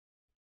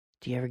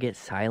Do you ever get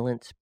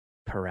silence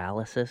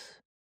paralysis?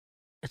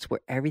 It's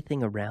where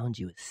everything around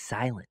you is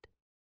silent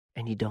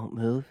and you don't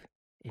move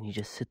and you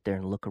just sit there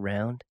and look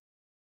around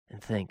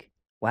and think,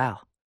 wow,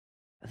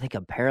 I think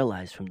I'm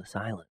paralyzed from the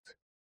silence.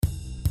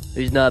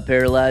 He's not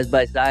paralyzed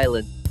by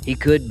silence. He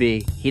could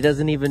be. He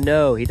doesn't even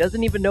know. He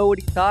doesn't even know what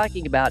he's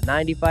talking about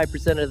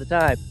 95% of the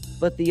time.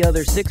 But the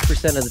other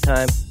 6% of the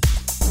time,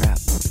 crap,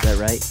 is that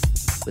right?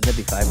 Would that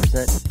be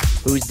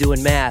 5%? Who's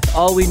doing math?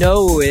 All we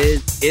know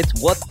is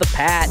it's what the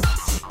pat.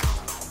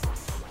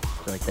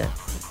 You like that?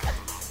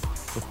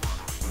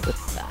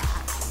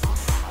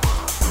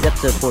 It's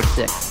episode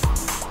 46.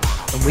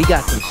 And we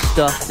got some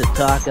stuff to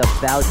talk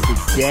about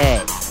today.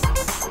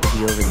 It'll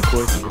be over the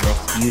course of the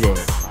next few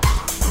days.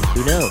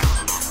 Who knows?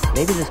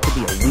 Maybe this could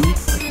be a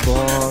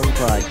week-long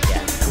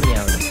podcast. How many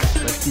hours is that?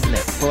 Let's do the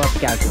math. Pull up the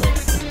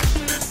calculator.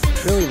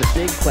 Really, the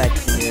big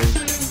question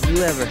is, do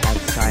you ever have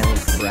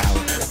silence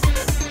paralysis?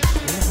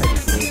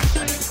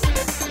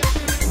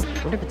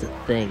 I wonder if it's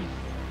a thing.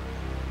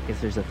 I guess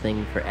there's a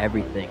thing for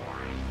everything.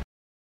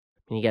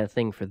 And you got a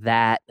thing for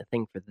that, a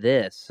thing for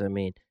this. I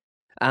mean,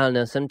 I don't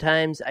know.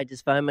 Sometimes I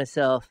just find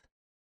myself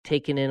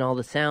taking in all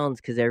the sounds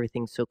because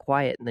everything's so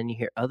quiet. And then you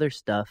hear other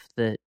stuff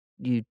that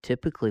you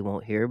typically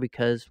won't hear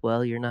because,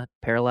 well, you're not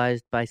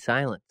paralyzed by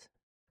silence.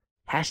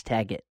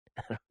 Hashtag it.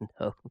 I don't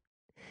know.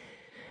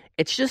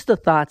 It's just the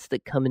thoughts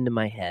that come into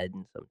my head.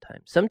 And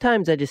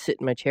sometimes I just sit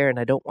in my chair and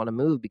I don't want to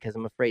move because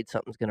I'm afraid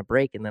something's going to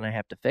break and then I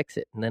have to fix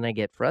it. And then I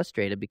get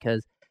frustrated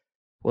because,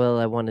 well,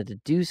 I wanted to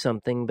do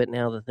something, but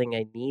now the thing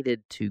I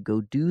needed to go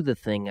do the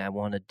thing I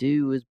want to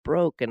do is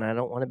broke, and I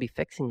don't want to be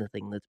fixing the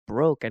thing that's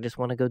broke. I just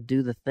want to go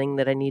do the thing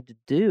that I need to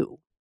do,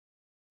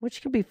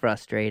 which can be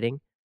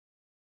frustrating.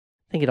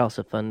 I think it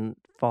also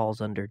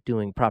falls under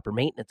doing proper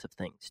maintenance of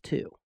things,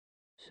 too.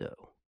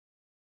 So,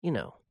 you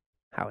know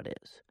how it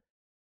is.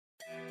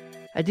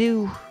 I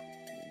do,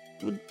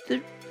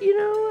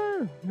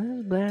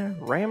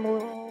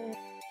 rambling.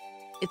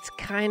 It's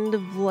kind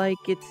of like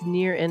it's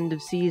near end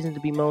of season to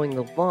be mowing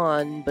the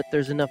lawn, but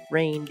there's enough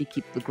rain to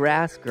keep the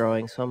grass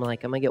growing, so I'm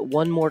like, I'm going to get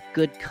one more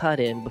good cut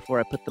in before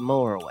I put the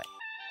mower away.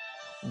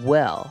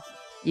 Well,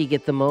 you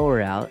get the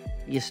mower out,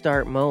 you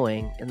start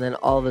mowing, and then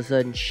all of a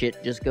sudden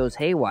shit just goes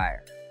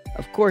haywire.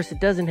 Of course, it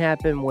doesn't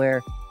happen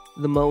where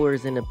the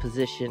mower's in a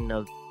position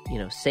of,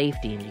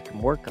 safety and you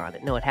can work on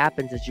it. No, it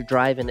happens as you're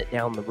driving it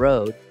down the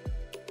road,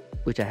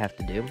 which I have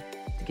to do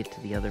to get to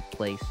the other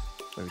place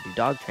where we do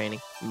dog training,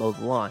 mow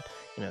the lawn.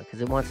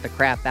 Because it wants to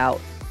crap out,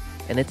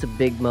 and it's a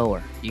big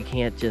mower. You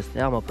can't just,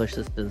 I'm going to push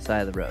this to the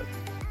side of the road.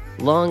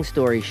 Long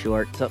story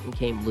short, something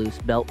came loose,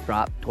 belt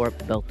dropped, tore up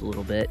the belt a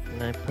little bit,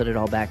 and I put it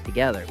all back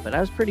together. But I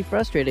was pretty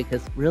frustrated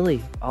because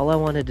really, all I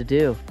wanted to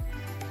do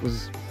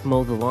was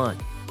mow the lawn.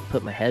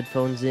 Put my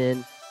headphones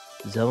in,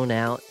 zone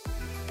out.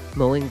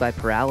 Mowing by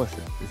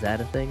paralysis, is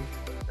that a thing?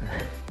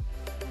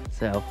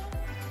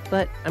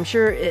 But I'm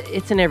sure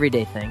it's an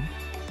everyday thing.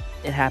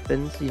 It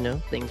happens,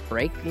 things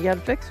break, you got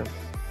to fix them.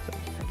 So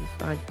I just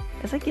find,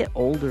 as I get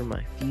older,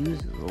 my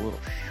fuse is a little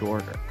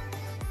shorter.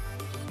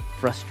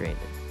 Frustrated.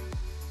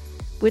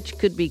 Which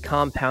could be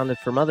compounded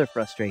from other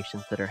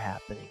frustrations that are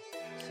happening.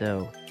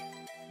 So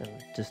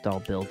it just all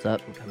builds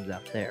up and comes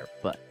out there.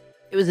 But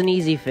it was an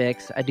easy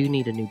fix. I do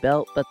need a new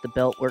belt, but the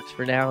belt works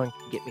for now and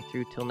can get me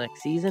through till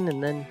next season,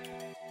 and then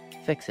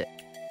fix it.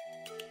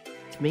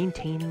 It's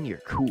maintaining your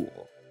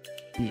cool.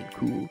 Being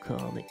cool,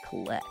 calm, and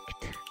collect.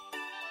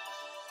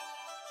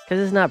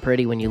 Because it's not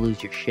pretty when you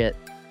lose your shit.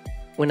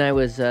 When I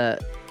was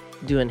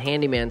doing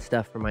handyman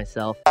stuff for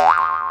myself,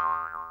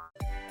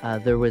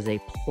 there was a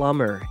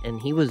plumber,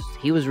 and he was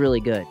really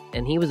good.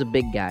 And he was a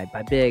big guy.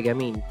 By big, I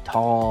mean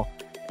tall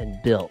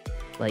and built.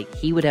 Like,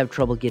 he would have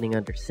trouble getting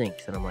under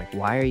sinks. And I'm like,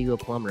 why are you a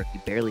plumber if you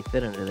barely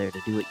fit under there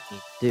to do what you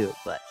need to do?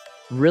 But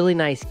really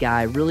nice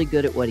guy, really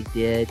good at what he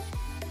did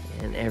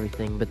and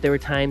everything. But there were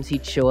times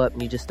he'd show up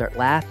and you just start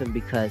laughing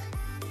because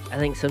I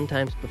think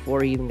sometimes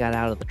before he even got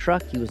out of the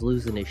truck, he was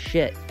losing his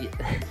shit.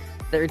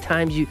 There are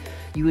times you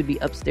would be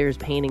upstairs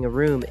painting a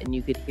room and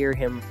you could hear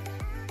him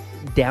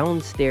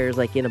downstairs,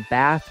 like in a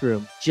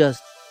bathroom,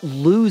 just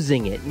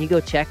losing it. And you go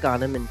check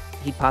on him and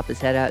he'd pop his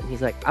head out and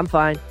he's like, I'm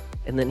fine.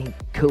 And then he'd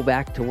go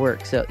back to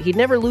work. So he'd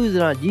never lose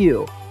it on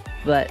you.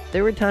 But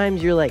there were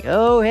times you're like,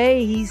 oh,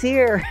 hey, he's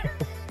here.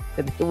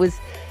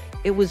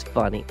 It was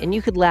funny. And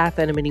you could laugh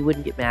at him and he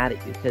wouldn't get mad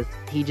at you because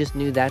he just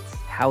knew that's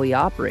how he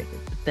operated.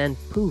 But then,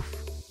 poof,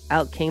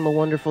 out came a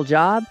wonderful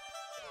job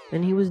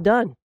and he was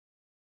done.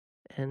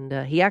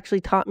 And he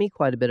actually taught me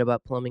quite a bit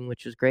about plumbing,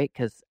 which was great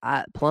because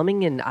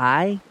plumbing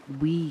and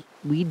we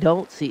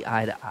don't see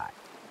eye to eye.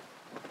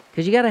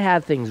 Because you got to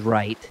have things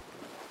right.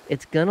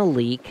 It's going to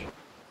leak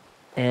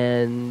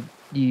and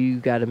you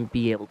got to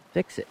be able to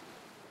fix it.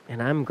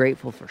 And I'm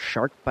grateful for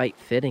shark bite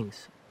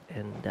fittings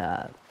and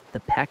the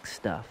PEX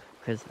stuff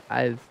because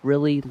I've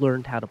really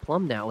learned how to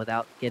plumb now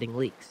without getting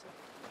leaks.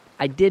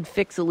 I did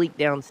fix a leak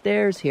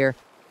downstairs here.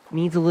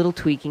 Needs a little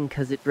tweaking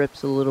because it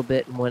drips a little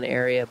bit in one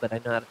area, but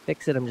I know how to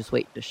fix it. I'm just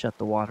waiting to shut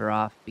the water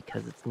off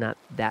because it's not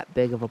that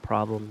big of a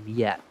problem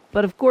yet.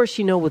 But of course,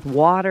 with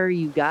water,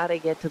 you got to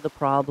get to the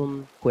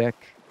problem quick.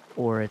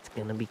 or it's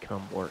going to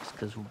become worse,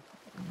 because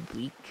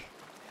leak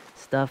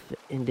stuff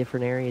in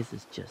different areas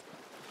is just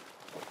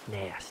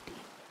nasty.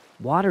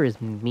 Water is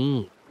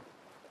mean.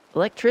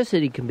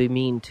 Electricity can be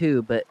mean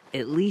too, but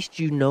at least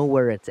you know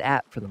where it's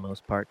at for the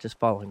most part, just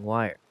following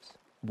wires.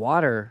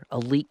 Water, a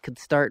leak could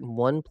start in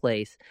one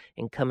place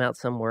and come out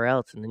somewhere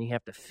else, and then you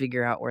have to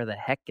figure out where the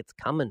heck it's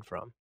coming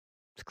from.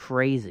 It's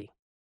crazy.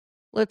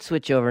 Let's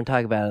switch over and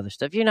talk about other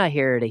stuff. You're not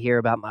here to hear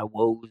about my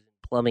woes in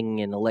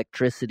plumbing and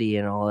electricity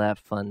and all that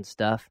fun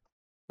stuff.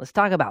 Let's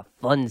talk about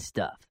fun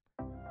stuff.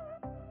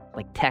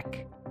 Like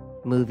tech,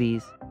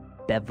 movies,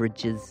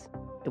 beverages.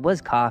 It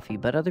was coffee,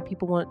 but other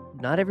people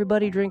not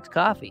everybody drinks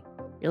coffee.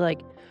 You're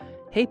like,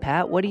 hey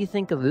Pat, what do you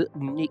think of it?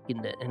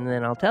 And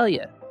then I'll tell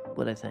you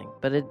what I think.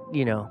 But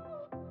you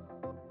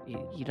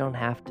don't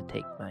have to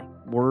take my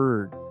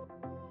word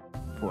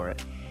for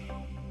it.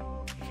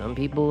 Some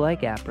people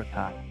like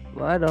apricot.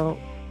 Well, I don't.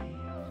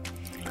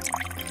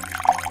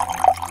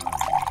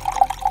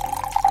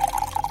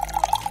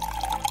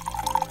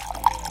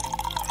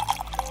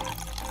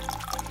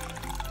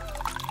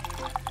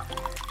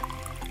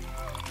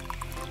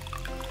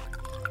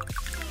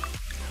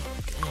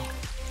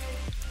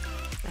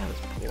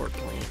 Poor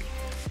planning.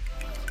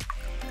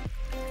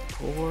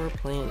 Poor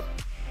planning.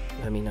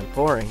 I mean, I'm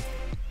pouring,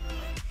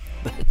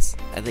 but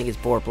I think it's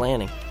poor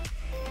planning.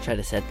 Try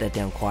to set that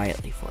down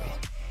quietly for you.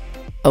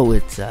 Oh,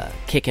 it's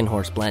Kickin'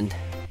 Horse blend.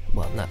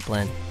 Well, not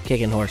blend.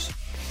 Kickin' Horse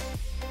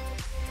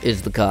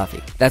is the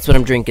coffee. That's what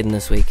I'm drinking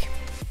this week.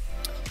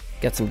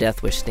 Got some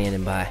Death Wish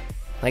standing by.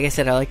 Like I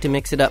said, I like to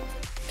mix it up.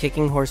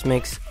 Kicking Horse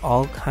makes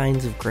all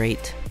kinds of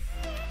great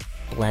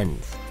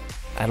blends.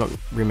 I don't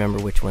remember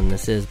which one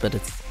this is, but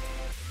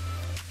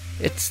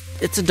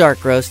it's a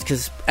dark roast,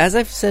 because as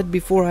I've said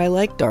before, I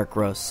like dark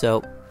roast,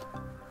 so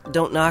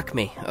don't knock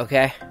me,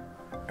 okay?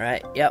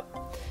 Alright, yep.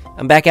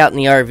 I'm back out in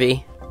the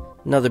RV.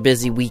 Another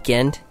busy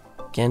weekend.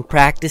 Again,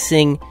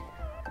 practicing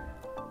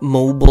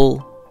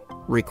mobile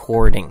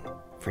recording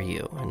for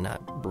you and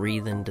not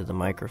breathe into the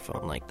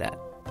microphone like that.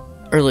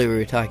 Earlier we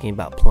were talking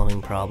about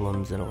plumbing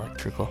problems and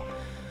electrical,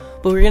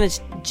 but we're going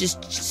to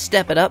just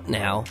step it up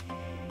now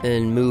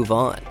and move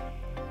on.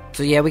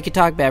 So yeah, we could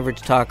talk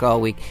beverage talk all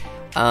week.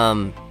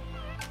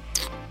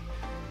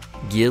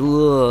 Get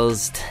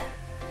lost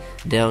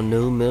down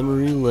no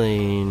memory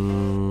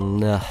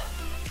lane.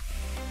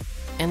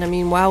 And I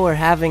mean, while we're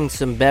having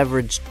some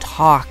beverage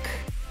talk,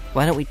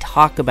 why don't we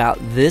talk about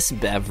this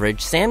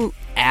beverage? Sam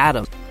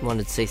Adams, I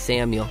wanted to say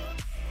Samuel,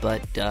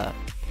 but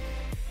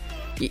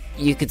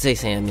you could say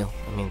Samuel.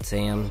 I mean,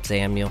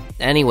 Samuel.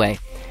 Anyway,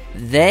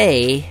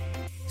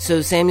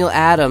 so Samuel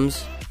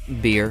Adams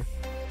beer,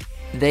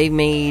 they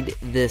made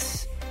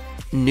this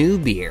new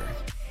beer.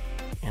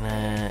 And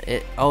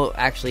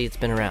actually it's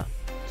been around.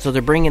 So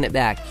they're bringing it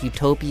back.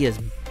 Utopia's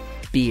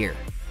beer.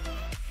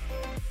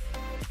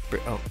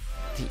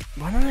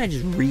 Why don't I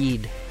just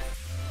read?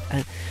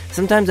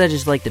 Sometimes I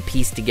just like to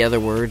piece together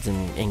words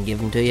and give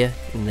them to you,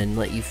 and then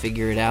let you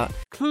figure it out.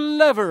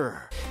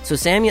 Clever! So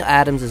Samuel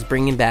Adams is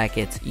bringing back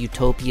its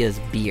Utopia's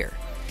beer,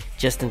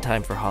 just in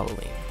time for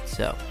Halloween.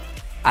 So,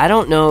 I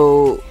don't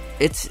know,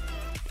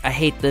 I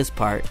hate this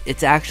part.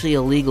 It's actually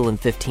illegal in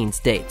 15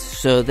 states.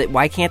 So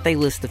why can't they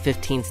list the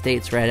 15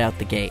 states right out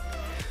the gate?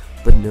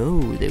 But no,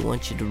 they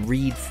want you to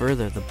read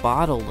further. The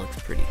bottle looks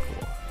pretty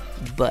cool.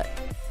 But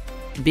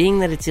being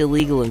that it's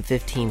illegal in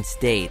 15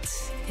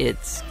 states,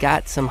 it's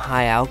got some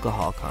high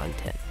alcohol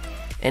content.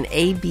 An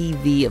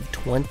ABV of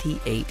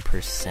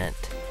 28%.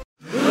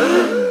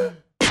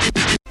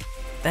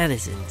 That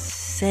is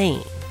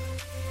insane.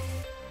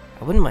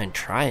 I wouldn't mind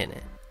trying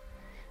it.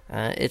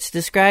 It's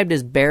described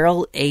as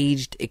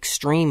barrel-aged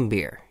extreme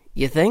beer.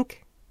 You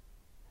think?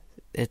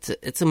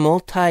 It's a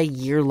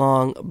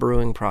multi-year-long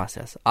brewing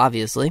process,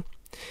 obviously.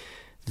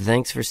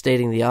 Thanks for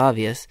stating the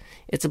obvious.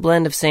 It's a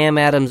blend of Sam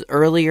Adams'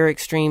 earlier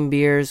extreme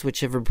beers, which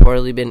have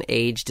reportedly been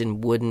aged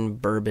in wooden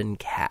bourbon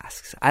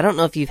casks. I don't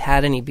know if you've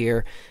had any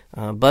beer.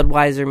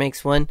 Budweiser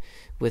makes one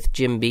with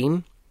Jim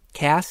Beam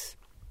casks.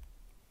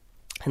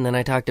 And then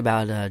I talked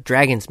about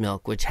Dragon's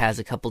Milk, which has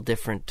a couple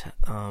different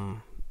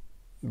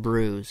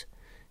brews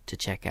to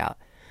check out.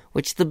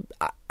 Which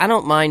I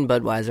don't mind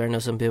Budweiser. I know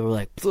some people are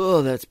like,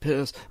 oh, that's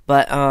piss.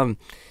 But I'm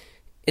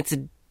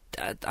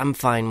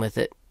fine with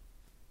it.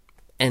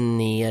 And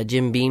the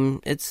Jim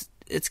Beam, it's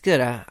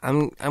good.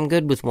 I'm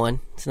good with one.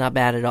 It's not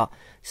bad at all.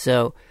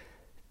 So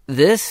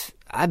this,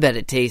 I bet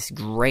it tastes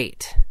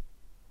great.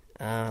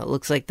 It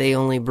looks like they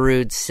only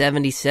brewed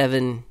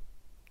 77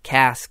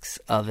 casks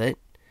of it.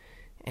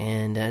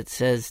 And it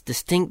says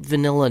distinct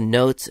vanilla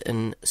notes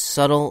and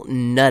subtle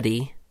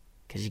nutty,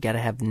 because you got to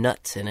have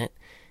nuts in it.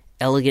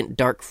 Elegant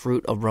dark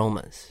fruit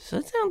aromas. So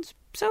it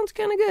sounds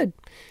kind of good.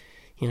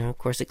 You know, of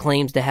course, it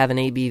claims to have an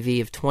ABV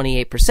of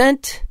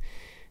 28%.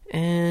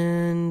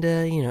 And,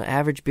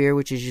 average beer,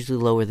 which is usually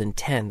lower than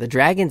 10. The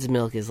Dragon's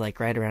Milk is like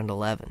right around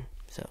 11.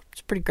 So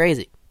it's pretty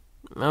crazy.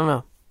 I don't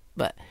know.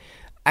 But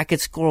I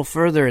could scroll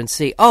further and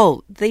see,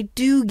 oh, they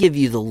do give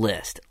you the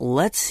list.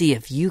 Let's see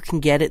if you can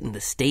get it in the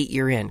state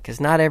you're in.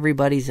 Because not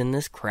everybody's in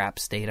this crap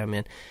state I'm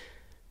in.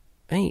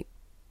 Hey,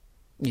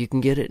 You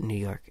can get it in New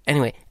York.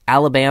 Anyway,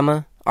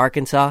 Alabama,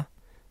 Arkansas,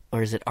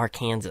 or is it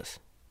Arkansas?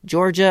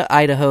 Georgia,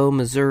 Idaho,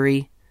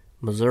 Missouri,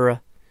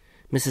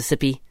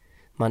 Mississippi,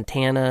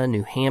 Montana,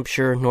 New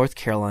Hampshire, North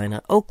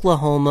Carolina,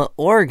 Oklahoma,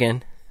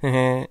 Oregon,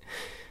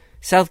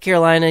 South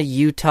Carolina,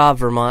 Utah,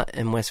 Vermont,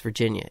 and West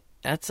Virginia.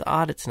 That's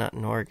odd it's not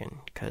in Oregon,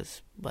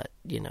 but,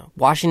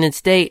 Washington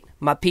State,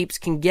 my peeps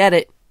can get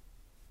it.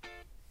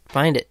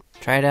 Find it.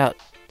 Try it out.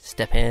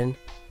 Step in.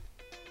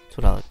 That's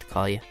what I like to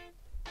call you.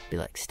 Be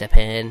like, step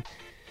in.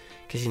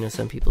 Because,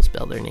 some people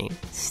spell their name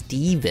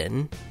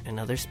Steven, and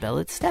others spell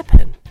it step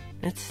in.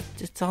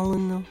 It's all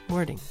in the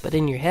wording. But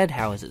in your head,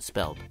 how is it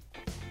spelled?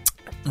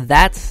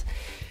 That's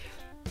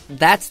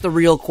the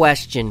real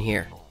question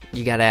here.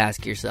 You got to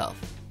ask yourself.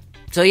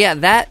 So yeah,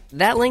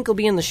 that link will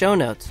be in the show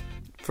notes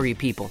for you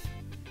people.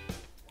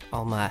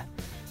 All my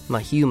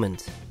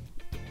humans.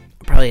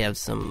 I'll probably have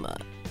some.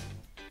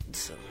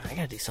 I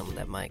gotta do something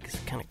with that mic. It's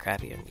kind of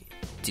crappy. I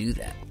do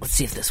that. Let's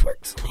see if this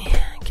works. Let me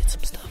get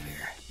some stuff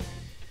here.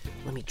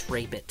 Let me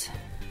drape it.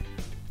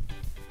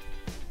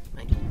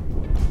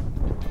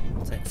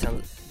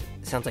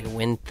 Sounds like a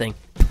wind thing.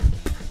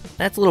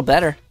 That's a little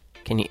better.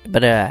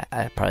 But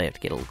I probably have to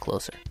get a little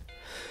closer.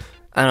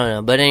 I don't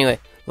know. But anyway,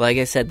 like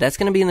I said, that's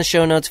going to be in the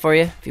show notes for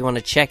you if you want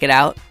to check it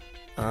out.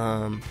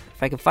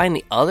 If I can find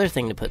the other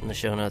thing to put in the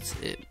show notes,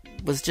 it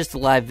was just a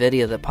live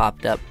video that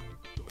popped up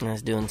when I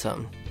was doing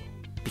something.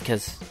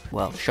 Because,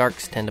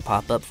 sharks tend to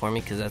pop up for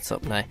me because that's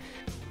something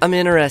I'm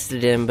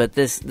interested in. But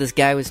this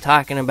guy was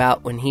talking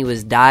about when he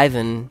was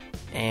diving,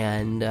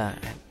 and I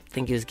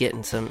think he was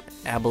getting some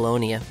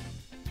abalone. I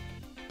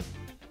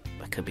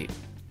could be.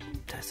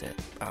 That's it.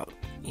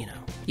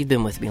 You've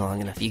been with me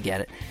long enough. You get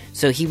it.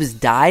 So he was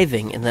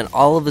diving, and then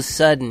all of a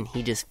sudden,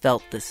 he just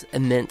felt this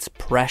immense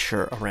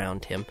pressure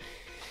around him.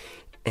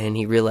 And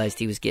he realized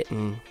he was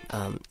getting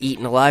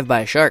eaten alive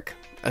by a shark,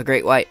 a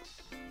great white.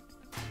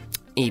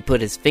 He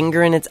put his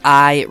finger in its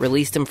eye, it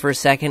released him for a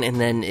second, and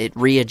then it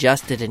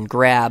readjusted and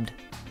grabbed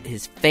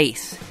his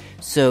face.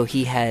 So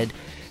he had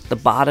the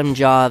bottom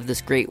jaw of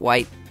this great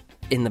white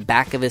in the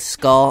back of his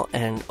skull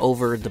and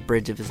over the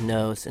bridge of his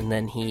nose. And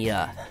then he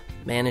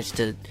managed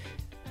to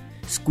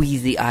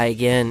squeeze the eye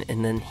again,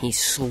 and then he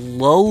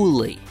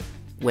slowly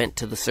went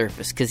to the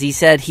surface. Because he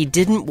said he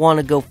didn't want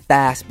to go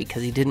fast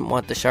because he didn't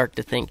want the shark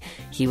to think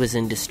he was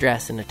in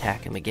distress and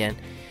attack him again.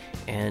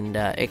 And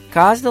it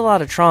caused a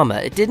lot of trauma.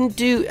 It didn't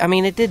do,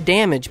 it did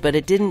damage, but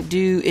it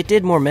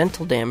did more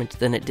mental damage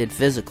than it did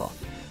physical.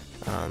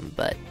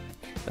 But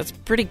that's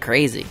pretty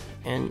crazy.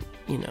 And,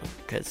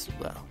 because,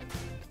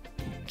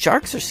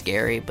 sharks are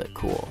scary, but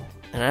cool.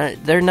 And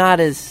they're not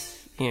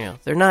as,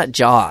 they're not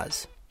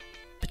Jaws.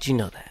 But you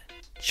know that.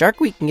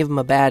 Shark Week can give them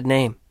a bad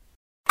name.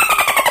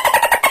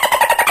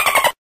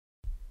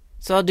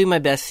 So I'll do my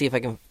best to see if I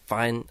can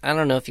find, I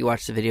don't know if you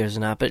watch the videos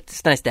or not, but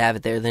it's nice to have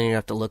it there, then you don't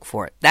have to look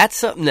for it. That's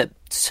something that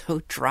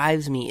so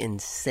drives me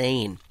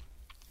insane.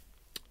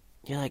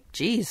 You're like,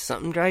 geez,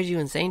 something drives you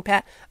insane,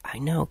 Pat? I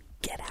know,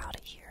 get out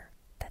of here.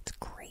 That's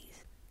crazy.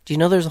 Do you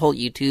know there's a whole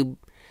YouTube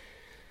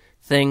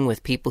thing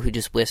with people who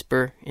just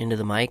whisper into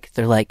the mic?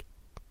 They're like,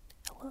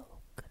 hello,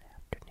 good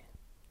afternoon.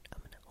 I'm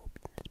going to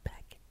open this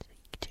package so you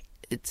can check.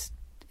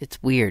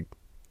 It's weird.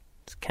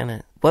 It's kind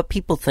of what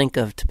people think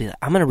of to be like,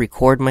 I'm going to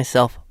record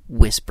myself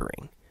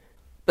whispering.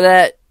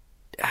 But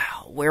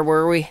where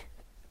were we?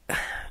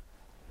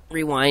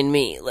 Rewind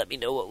me. Let me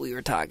know what we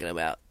were talking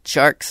about.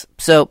 Sharks.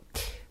 So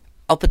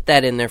I'll put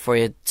that in there for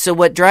you. So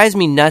what drives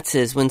me nuts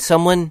is when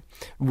someone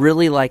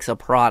really likes a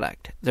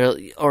product,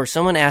 or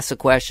someone asks a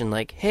question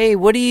like, hey,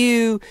 what do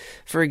you,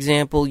 for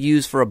example,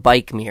 use for a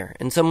bike mirror?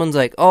 And someone's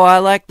like, oh, I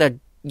like the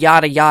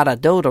yada yada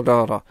do do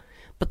do do.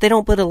 But they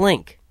don't put a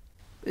link.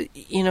 If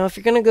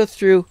you're going to go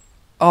through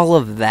all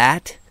of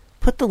that,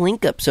 put the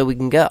link up so we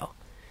can go.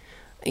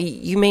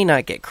 You may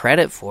not get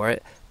credit for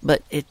it,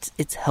 but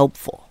it's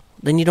helpful.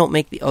 Then you don't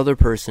make the other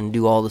person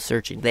do all the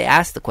searching. They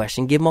ask the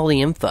question, give them all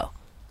the info.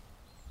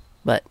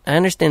 But I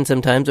understand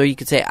sometimes, or you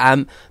could say,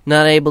 I'm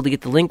not able to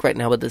get the link right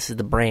now, but this is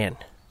the brand.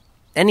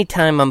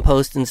 Anytime I'm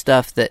posting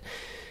stuff that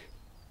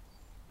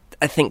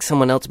I think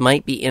someone else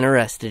might be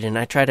interested in,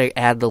 I try to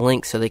add the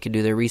link so they can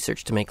do their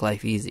research to make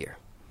life easier.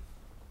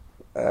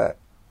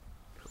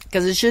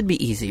 Because it should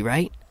be easy,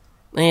 right?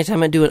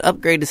 Anytime I do an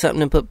upgrade to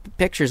something and put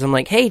pictures, I'm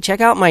like, hey, check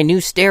out my new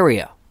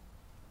stereo.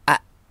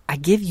 I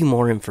give you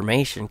more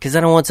information because I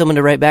don't want someone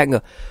to write back and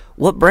go,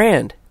 what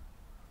brand?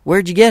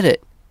 Where'd you get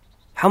it?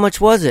 How much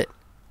was it?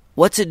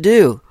 What's it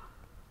do?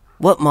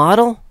 What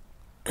model?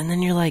 And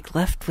then you're like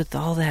left with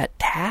all that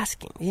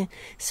tasking. Yeah,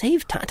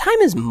 save time. Time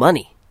is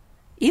money.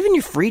 Even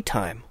your free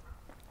time.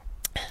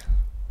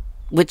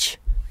 Which,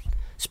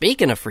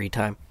 speaking of free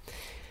time,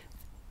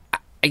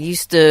 I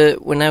used to,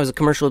 when I was a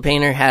commercial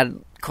painter, had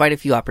quite a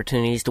few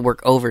opportunities to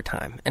work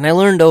overtime. And I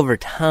learned over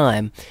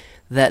time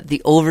that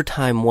the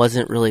overtime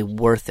wasn't really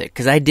worth it.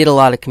 Because I did a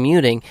lot of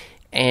commuting,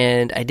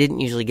 and I didn't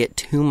usually get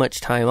too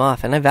much time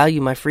off. And I value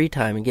my free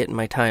time and getting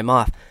my time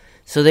off.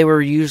 So they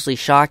were usually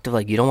shocked of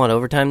like, you don't want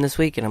overtime this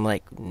week? And I'm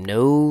like,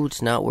 no,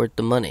 it's not worth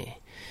the money.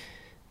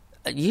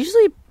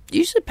 Usually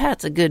usually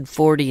Pat's a good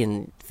 40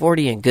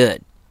 and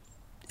good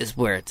is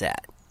where it's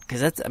at.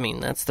 Because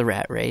that's the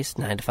rat race,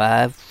 9 to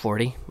 5,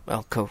 40.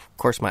 Well, of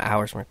course my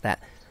hours weren't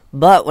that.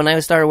 But when I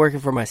started working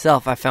for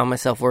myself, I found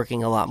myself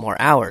working a lot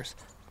more hours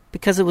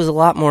because it was a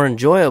lot more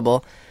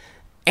enjoyable.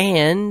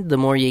 And the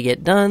more you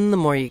get done,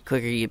 the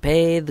quicker you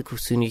pay, the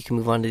sooner you can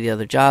move on to the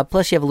other job.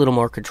 Plus, you have a little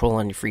more control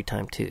on your free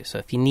time, too. So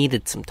if you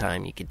needed some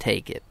time, you could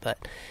take it. But,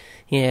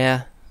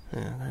 yeah,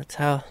 that's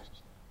how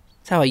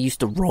I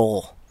used to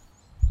roll.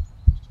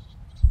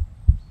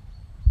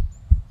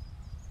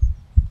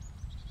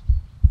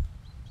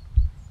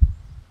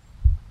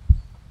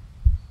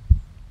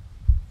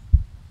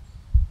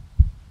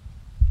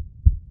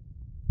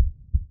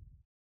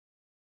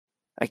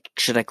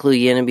 Should I clue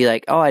you in and be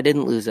like, oh, I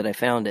didn't lose it, I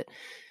found it?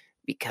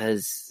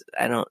 Because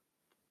I don't...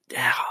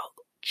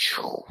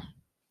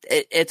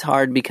 It's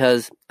hard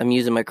because I'm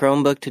using my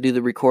Chromebook to do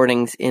the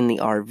recordings in the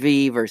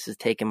RV versus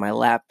taking my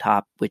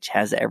laptop, which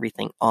has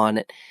everything on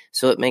it.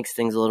 So it makes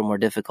things a little more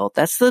difficult.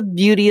 That's the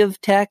beauty of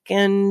tech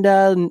and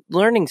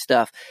learning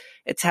stuff.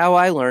 It's how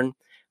I learn.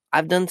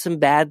 I've done some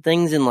bad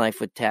things in life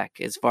with tech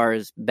as far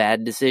as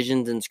bad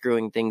decisions and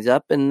screwing things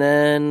up, and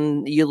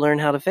then you learn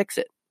how to fix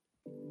it.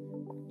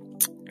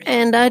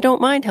 And I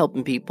don't mind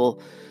helping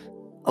people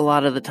a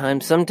lot of the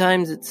time.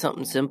 Sometimes it's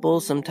something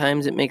simple.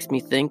 Sometimes it makes me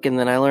think, and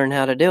then I learn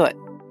how to do it.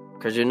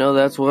 Because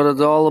that's what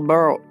it's all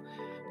about.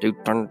 2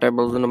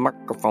 turntables and a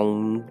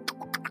microphone.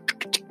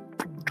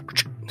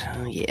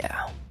 Oh,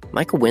 yeah.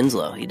 Michael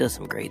Winslow, he does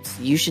some greats.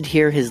 You should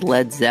hear his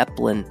Led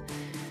Zeppelin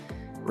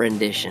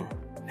rendition.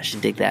 I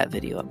should dig that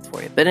video up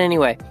for you. But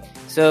anyway,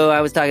 so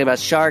I was talking about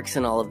sharks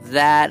and all of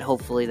that.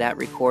 Hopefully that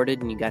recorded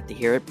and you got to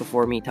hear it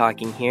before me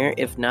talking here.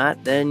 If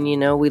not, then,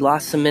 we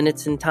lost some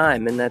minutes in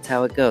time, and that's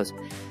how it goes.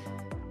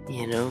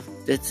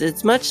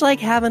 It's much like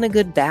having a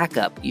good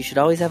backup. You should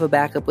always have a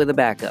backup with a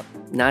backup.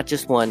 Not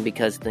just one,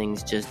 because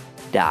things just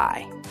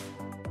die.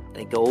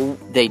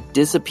 They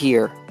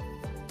disappear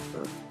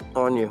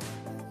on you.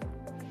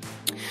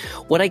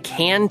 What I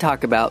can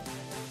talk about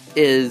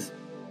is,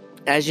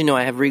 as you know,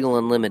 I have Regal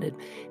Unlimited.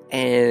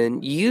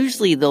 And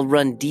usually they'll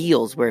run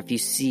deals where if you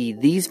see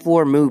these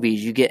 4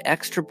 movies, you get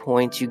extra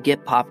points, you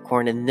get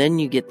popcorn, and then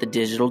you get the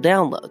digital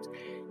downloads.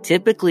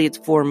 Typically, it's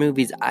 4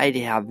 movies I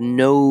have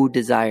no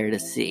desire to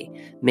see.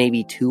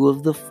 Maybe 2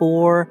 of the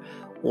 4,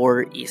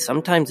 or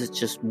sometimes it's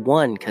just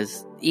 1,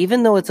 because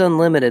even though it's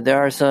unlimited,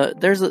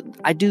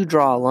 I do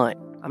draw a line.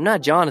 I'm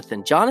not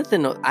Jonathan.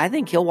 Jonathan, I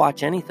think he'll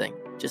watch anything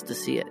just to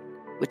see it,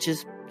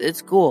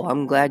 it's cool.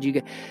 I'm glad you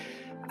get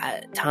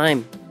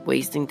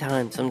wasting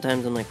time.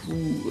 Sometimes I'm like,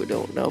 I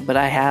don't know, but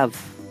I have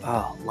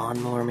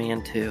Lawnmower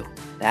Man 2.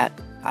 That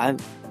I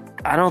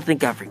don't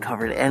think I've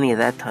recovered any of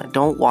that time.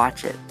 Don't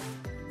watch it.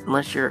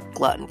 Unless you're a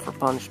glutton for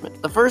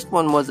punishment. The first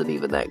one wasn't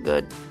even that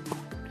good.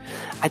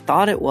 I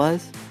thought it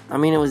was.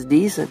 It was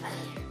decent.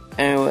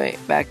 Anyway,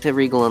 back to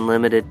Regal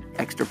Unlimited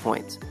extra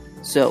points.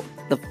 So,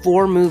 the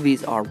 4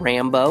 movies are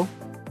Rambo,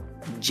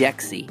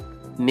 Jexy,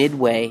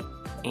 Midway,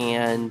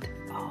 and...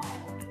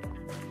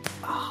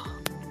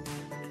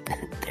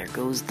 there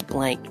goes the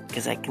blank,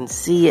 because I can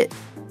see it.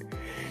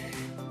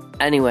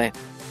 Anyway...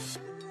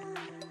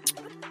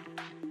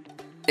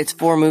 it's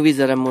 4 movies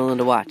that I'm willing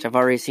to watch. I've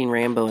already seen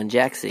Rambo and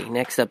Jexy.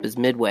 Next up is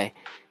Midway.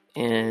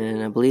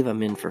 And I believe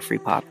I'm in for free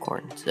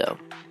popcorn. So,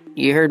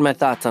 you heard my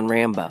thoughts on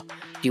Rambo. Do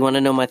you want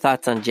to know my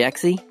thoughts on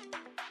Jexy?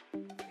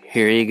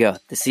 Here you go.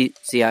 See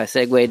how I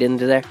segued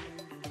into there?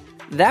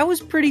 That was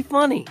pretty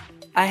funny.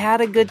 I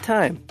had a good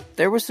time.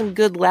 There were some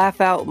good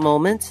laugh-out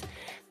moments.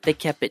 They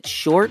kept it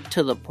short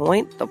to the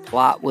point. The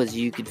plot was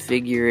you could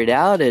figure it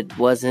out. It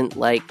wasn't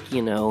like,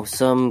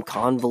 some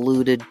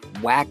convoluted,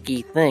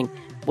 wacky thing.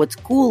 What's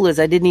cool is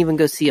I didn't even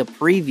go see a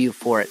preview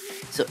for it.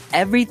 So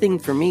everything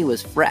for me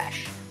was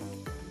fresh.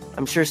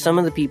 I'm sure some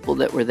of the people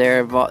that were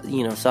there,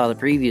 saw the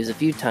previews a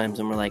few times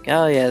and were like,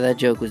 oh yeah, that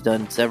joke was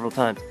done several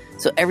times.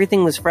 So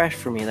everything was fresh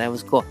for me. That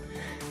was cool.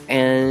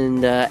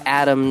 And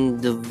Adam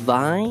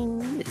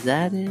Devine, is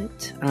that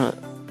it? I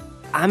don't know.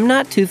 I'm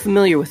not too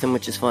familiar with him,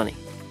 which is funny.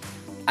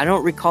 I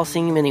don't recall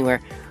seeing him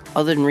anywhere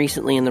other than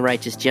recently in The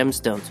Righteous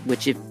Gemstones,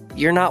 which if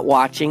you're not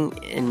watching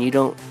and you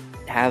don't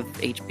have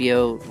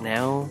HBO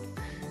now...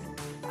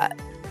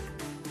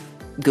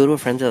 go to a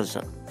friend's house.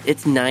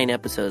 It's 9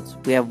 episodes.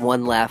 We have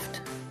 1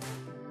 left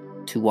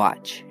to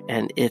watch,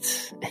 and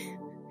it's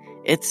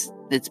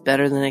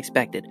better than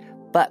expected.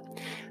 But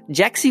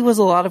Jexy was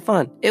a lot of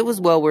fun. It was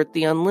well worth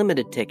the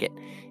unlimited ticket.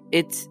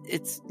 It's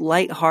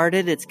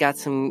lighthearted. It's got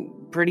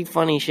some pretty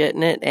funny shit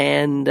in it,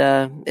 and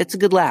it's a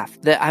good laugh.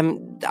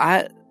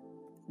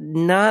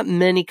 Not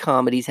many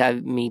comedies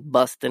have me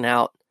busting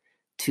out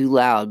too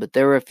loud, but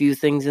there were a few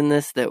things in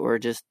this that were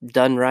just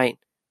done right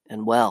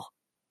and well.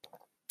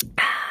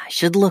 I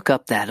should look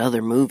up that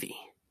other movie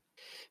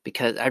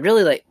because I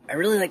really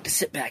like to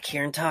sit back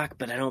here and talk,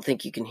 but I don't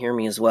think you can hear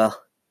me as well.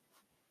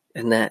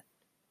 And that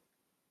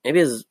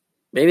maybe it's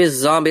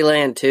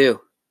Zombieland 2.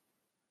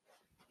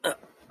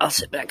 I'll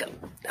sit back up.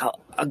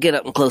 I'll get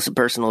up and close and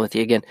personal with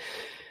you again,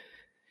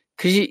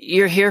 because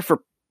you're here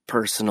for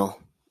personal.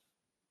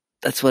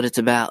 That's what it's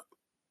about.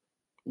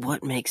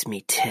 what makes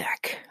me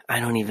tick? I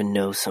don't even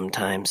know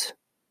sometimes.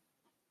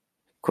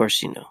 Of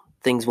course,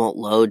 things won't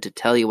load to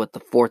tell you what the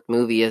fourth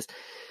movie is.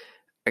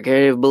 I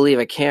can't even believe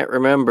I can't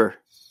remember.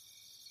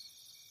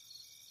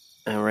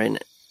 All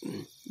right,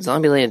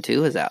 Zombieland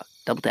 2 is out.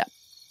 Double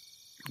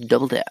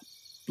tap.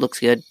 Looks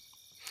good.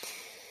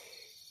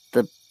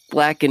 The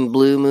black and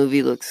blue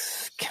movie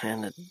looks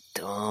kind of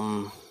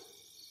dumb.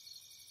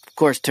 Of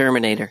course,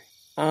 Terminator.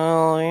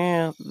 Oh,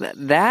 yeah.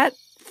 That,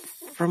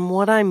 from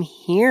what I'm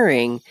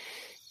hearing,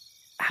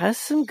 has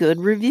some good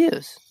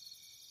reviews.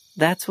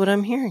 That's what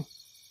I'm hearing.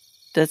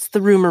 That's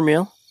the rumor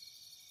mill.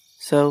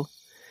 So,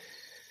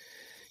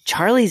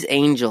 Charlie's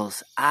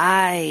Angels.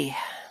 I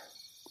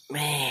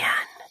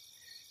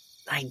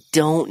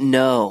don't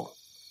know.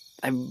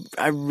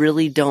 I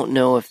really don't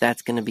know if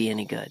that's going to be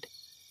any good.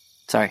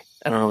 Sorry,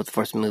 I don't know what the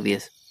fourth movie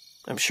is.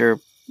 I'm sure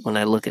when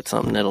I look at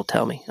something, it'll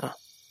tell me.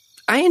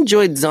 I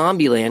enjoyed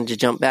Zombieland, to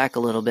jump back a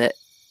little bit.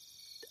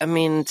 I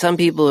mean, some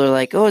people are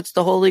like, oh, it's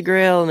the Holy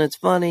Grail and it's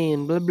funny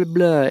and blah, blah,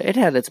 blah. It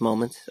had its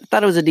moments. I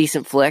thought it was a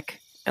decent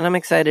flick, and I'm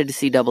excited to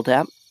see Double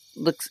Tap.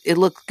 It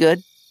looks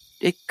good.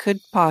 It could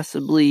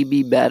possibly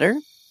be better,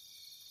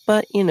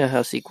 but you know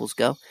how sequels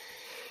go.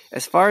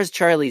 As far as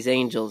Charlie's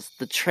Angels,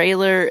 the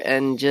trailer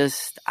and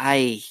just,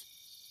 I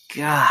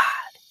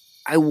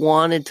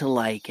wanted to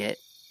like it.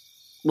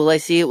 Will I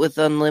see it with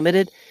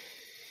Unlimited?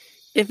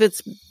 If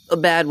it's a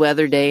bad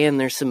weather day and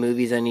there's some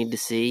movies I need to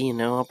see,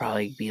 I'll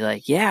probably be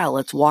like, yeah,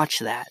 let's watch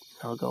that.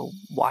 I'll go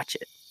watch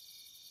it.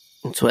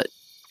 It's what,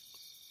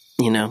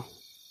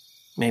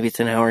 maybe it's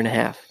an hour and a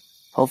half.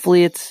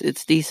 Hopefully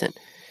it's decent.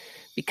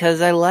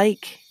 Because I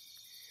like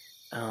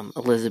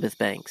Elizabeth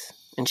Banks.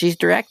 And she's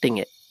directing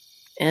it.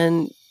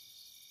 And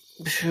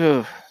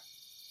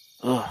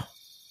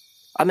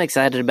I'm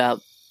excited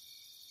about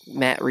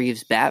Matt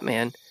Reeves'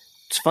 Batman.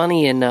 It's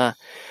funny, and I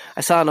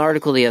saw an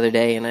article the other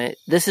day, and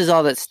this is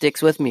all that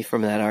sticks with me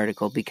from that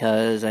article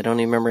because I don't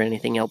even remember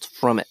anything else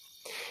from it.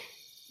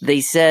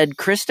 They said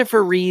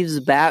Christopher Reeve's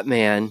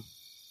Batman,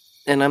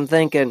 and I'm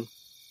thinking,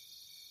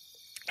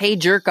 hey,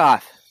 jerk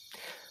off.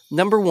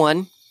 Number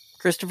one,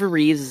 Christopher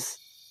Reeve's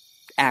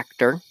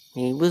actor.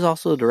 He was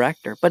also a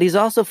director, but he's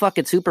also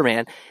fucking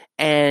Superman,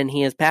 and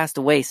he has passed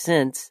away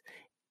since,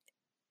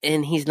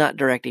 and he's not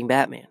directing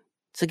Batman.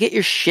 So get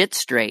your shit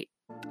straight.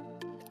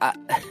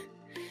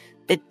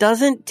 It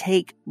doesn't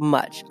take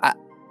much. All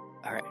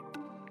right,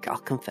 I'll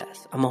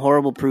confess. I'm a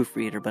horrible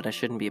proofreader, but I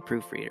shouldn't be a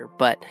proofreader.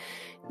 But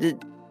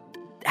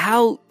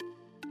how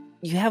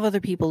you have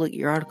other people look at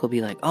your article be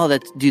like, oh,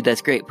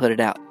 that's great, put it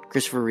out.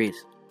 Christopher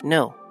Reeves.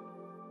 No,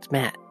 it's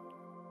Matt.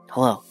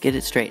 Hello, get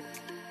it straight.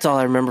 That's all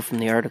I remember from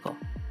the article.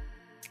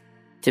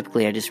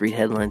 Typically, I just read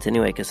headlines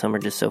anyway because some are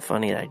just so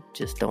funny that I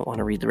just don't want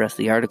to read the rest of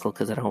the article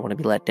because I don't want to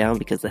be let down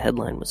because the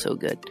headline was so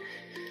good.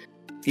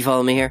 You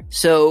follow me here?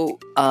 So,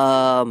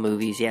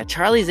 movies, yeah.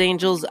 Charlie's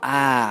Angels,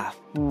 I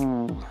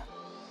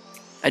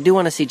do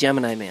want to see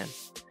Gemini Man.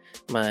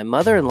 My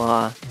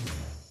mother-in-law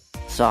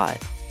saw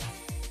it,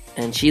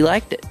 and she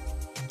liked it.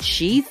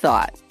 She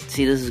thought,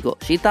 see, this is cool.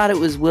 She thought it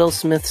was Will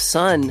Smith's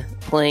son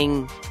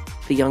playing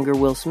the younger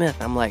Will Smith.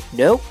 I'm like,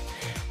 nope,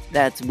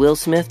 that's Will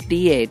Smith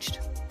de-aged.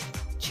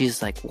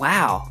 She's like,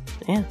 wow,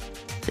 yeah,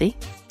 see?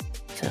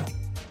 So,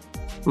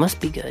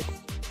 must be good.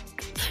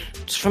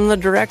 It's from the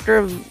director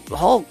of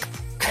Hulk.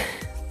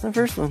 The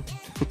first one.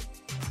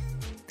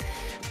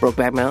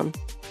 Brokeback Mountain?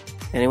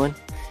 Anyone?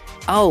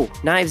 Oh,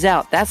 Knives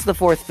Out. That's the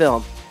fourth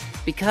film.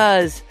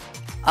 Because,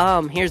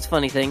 here's the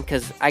funny thing,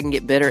 because I can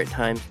get bitter at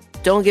times.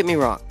 Don't get me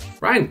wrong.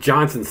 Rian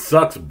Johnson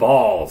sucks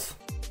balls.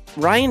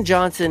 Rian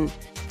Johnson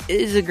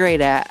is a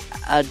great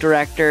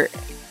director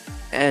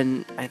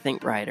and, I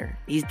think, writer.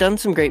 He's done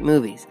some great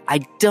movies. They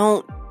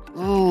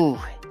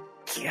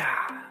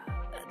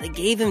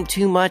gave him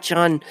too much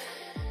on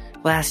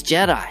Last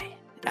Jedi.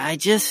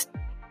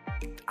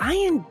 I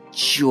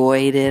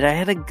enjoyed it. I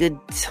had a good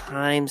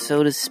time,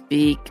 so to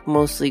speak,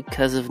 mostly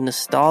because of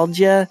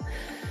nostalgia.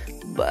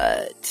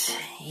 But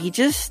he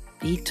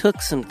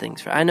took some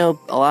things. I know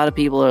a lot of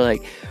people are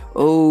like,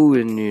 oh,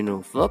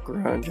 and fuck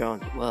Rian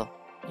Johnson. Well,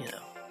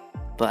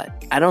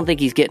 but I don't think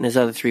he's getting his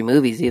other three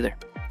movies either.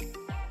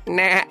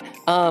 Nah.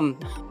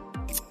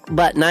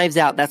 But Knives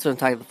Out, that's what I'm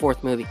talking about, the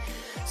fourth movie.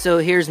 So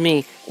here's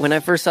me. When I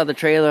first saw the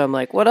trailer, I'm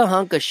like, what a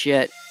hunk of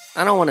shit.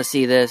 I don't want to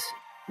see this.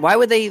 Why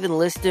would they even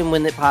list him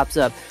when it pops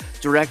up?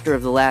 Director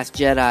of The Last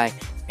Jedi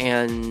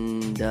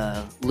and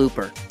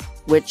Looper.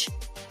 Which,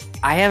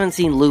 I haven't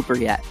seen Looper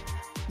yet.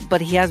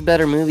 But he has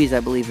better movies, I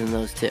believe, than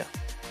those two.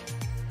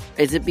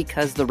 Is it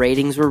because the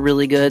ratings were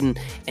really good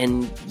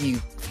and you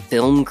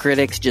film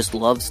critics just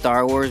love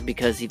Star Wars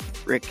because he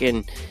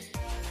frickin'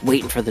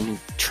 waiting for the new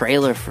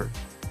trailer for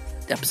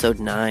Episode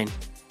 9?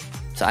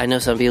 So I know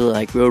some people are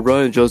like, well,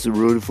 Rian Johnson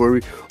wrote it for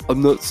me.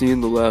 I'm not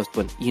seeing the last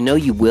one.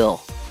 You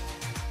will.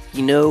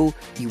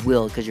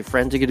 Because your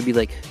friends are going to be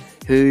like,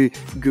 hey, you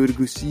gotta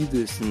go see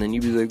this. And then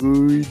you'll be like,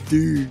 oh,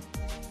 dude.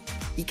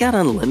 You got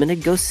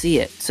Unlimited, go see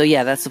it. So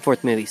yeah, that's the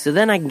fourth movie. So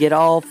then I can get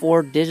all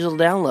 4 digital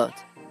downloads.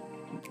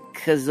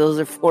 Because those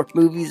are 4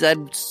 movies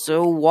I'd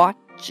so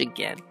watch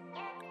again.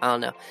 I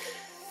don't know.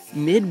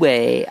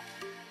 Midway,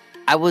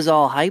 I was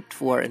all hyped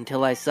for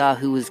until I saw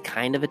who was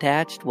kind of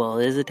attached. Well,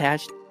 is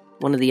attached.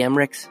 One of the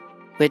Emmerichs,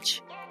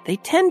 which they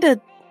tend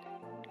to...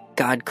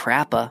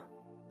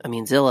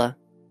 Zilla.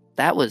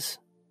 That was...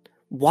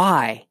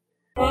 Why?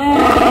 Hold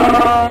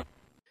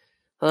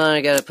on,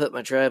 I gotta put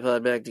my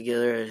tripod back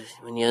together.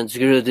 When you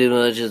unscrew it too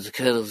much, it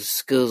kind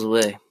of goes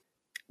away.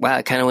 Wow,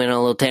 I kind of went on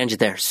a little tangent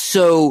there.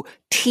 So,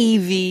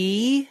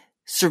 TV,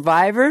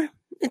 Survivor,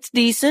 it's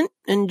decent,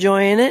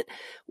 enjoying it.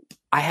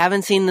 I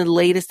haven't seen the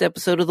latest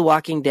episode of The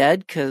Walking Dead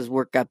because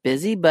work got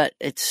busy, but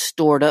it's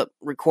stored up,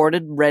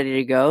 recorded, ready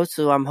to go.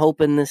 So I'm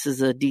hoping this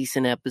is a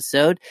decent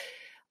episode.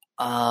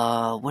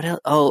 What else?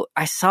 Oh,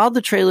 I saw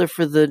the trailer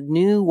for the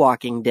new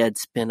Walking Dead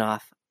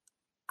spinoff.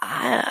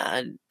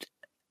 I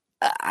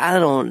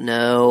don't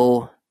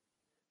know.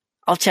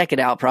 I'll check it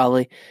out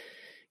probably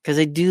because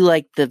I do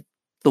like the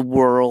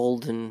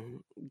world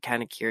and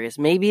kind of curious.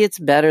 Maybe it's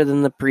better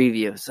than the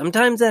preview.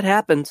 Sometimes that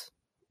happens.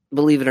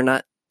 Believe it or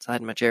not.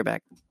 Slide my chair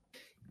back.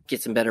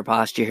 Get some better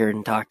posture here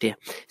and talk to you.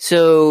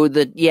 So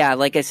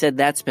like I said,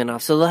 that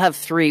spinoff. So they'll have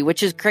 3,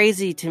 which is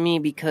crazy to me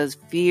because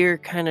Fear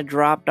kind of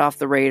dropped off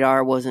the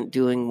radar, wasn't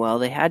doing well.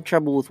 They had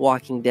trouble with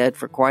Walking Dead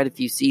for quite a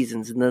few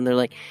seasons, and then they're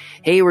like,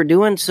 hey, we're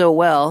doing so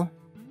well.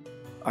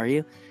 Are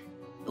you?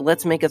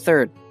 Let's make a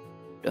 3rd.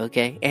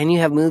 Okay. And you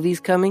have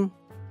movies coming?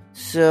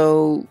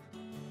 So,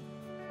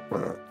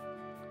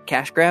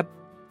 cash grab?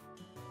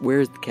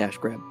 Where's the cash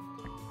grab?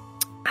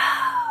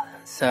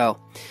 So,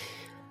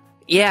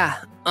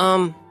 yeah,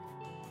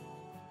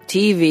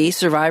 TV,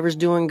 Survivor's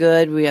doing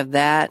good. We have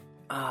that.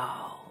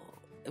 Oh,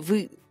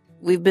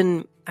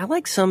 I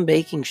like some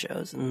baking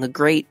shows, and the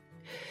Great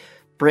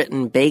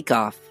Britain Bake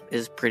Off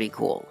is pretty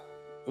cool.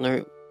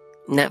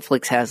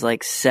 Netflix has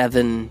like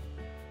 7,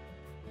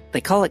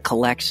 they call it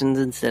collections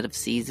instead of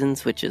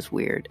seasons, which is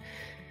weird.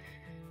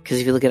 Because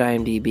if you look at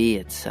IMDb,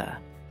 it's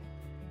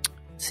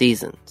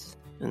seasons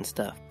and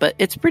stuff. But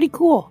it's pretty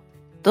cool.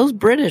 Those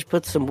British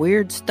put some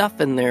weird stuff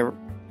in their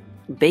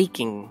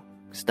baking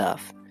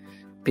stuff.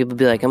 People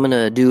be like, I'm going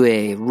to do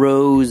a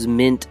rose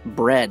mint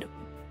bread.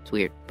 It's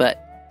weird.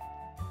 But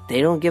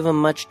they don't give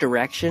them much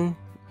direction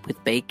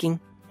with baking.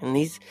 And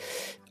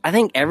I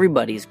think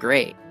everybody's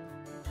great.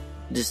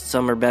 Just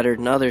some are better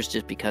than others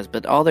just because.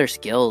 But all their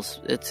skills,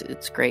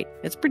 it's great.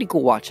 It's pretty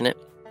cool watching it.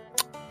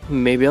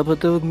 Maybe I'll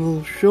put the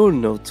little show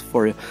notes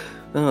for you.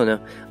 I don't know.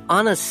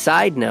 On a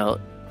side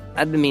note,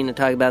 I've been meaning to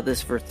talk about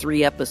this for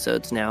 3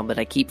 episodes now, but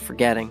I keep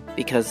forgetting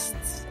because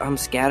I'm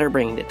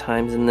scatterbrained at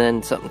times, and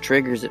then something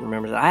triggers it and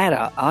remembers. I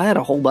had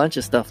a whole bunch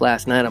of stuff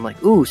last night. I'm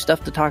like, ooh,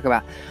 stuff to talk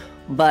about.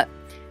 But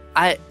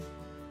let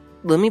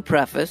me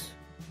preface,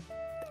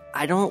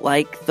 I don't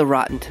like the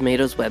Rotten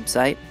Tomatoes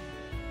website.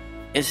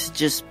 It's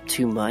just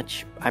too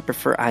much. I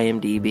prefer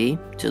IMDb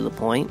to the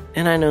point,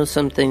 and I know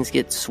some things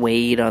get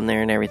swayed on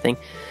there and everything.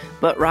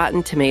 But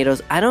Rotten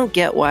Tomatoes, I don't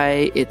get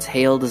why it's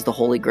hailed as the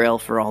holy grail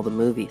for all the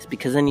movies,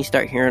 because then you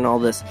start hearing all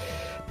this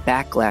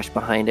backlash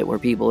behind it where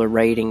people are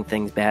rating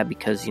things bad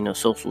because,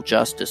 social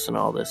justice and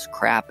all this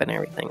crap and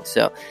everything.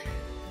 So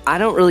I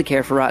don't really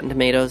care for Rotten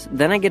Tomatoes.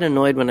 Then I get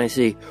annoyed when I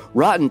see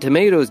Rotten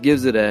Tomatoes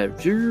gives it a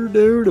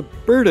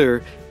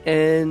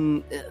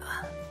and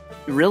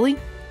really?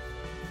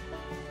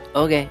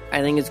 Okay,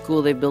 I think it's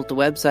cool they built a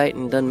website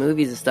and done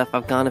movies and stuff.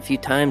 I've gone a few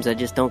times. I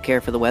just don't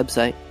care for the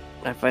website.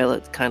 I feel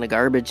it's kind of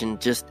garbage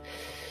and just,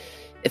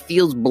 it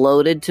feels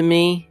bloated to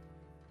me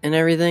and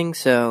everything.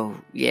 So,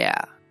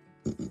 yeah.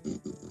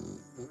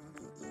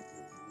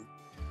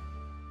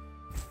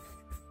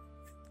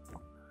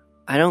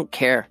 I don't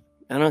care.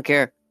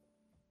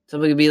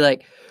 Somebody could be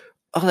like,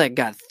 oh, that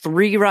got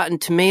 3 Rotten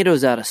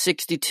Tomatoes out of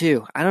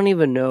 62. I don't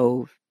even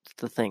know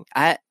the thing.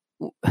 A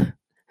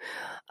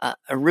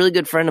really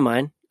good friend of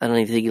mine, I don't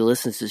even think he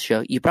listens to the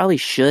show. You probably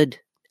should,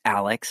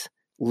 Alex,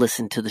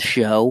 listen to the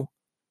show.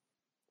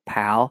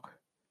 Pal,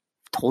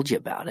 told you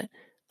about it.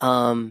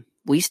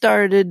 We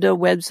started a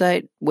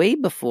website way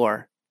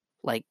before,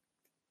 like,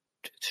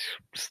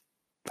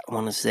 I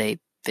want to say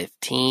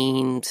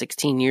 15,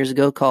 16 years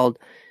ago, called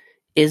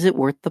Is It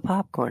Worth the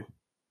Popcorn?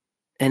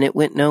 And it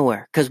went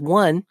nowhere. Because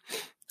one,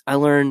 I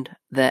learned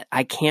that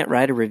I can't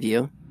write a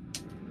review.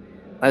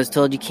 I was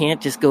told you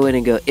can't just go in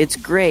and go, it's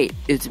great,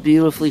 it's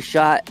beautifully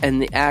shot,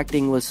 and the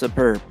acting was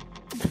superb.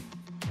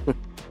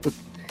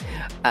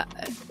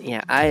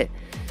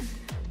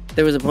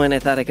 There was a point I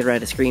thought I could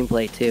write a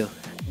screenplay too.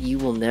 You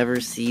will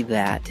never see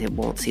that. It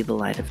won't see the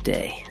light of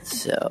day.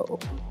 So,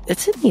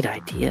 it's a neat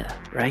idea,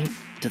 right?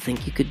 To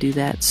think you could do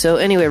that. So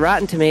anyway,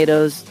 Rotten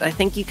Tomatoes, I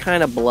think you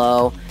kind of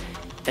blow.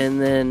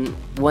 And then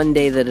one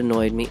day that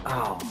annoyed me.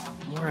 Oh,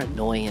 more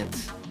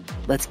annoyance.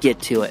 Let's get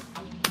to it.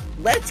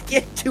 Let's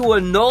get to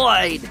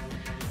annoyed.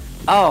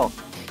 Oh,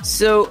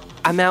 so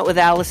I'm out with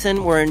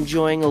Allison. We're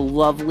enjoying a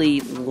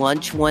lovely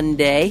lunch one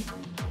day.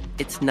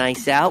 It's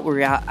nice out.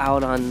 We're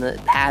out on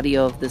the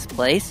patio of this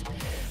place.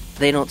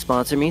 They don't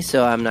sponsor me,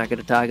 so I'm not going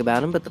to talk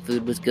about them, but the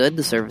food was good.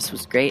 The service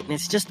was great, and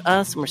it's just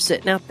us, and we're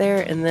sitting out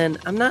there, and then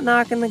I'm not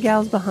knocking the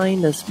gals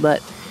behind us,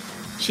 but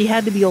she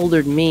had to be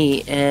older than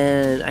me,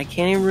 and I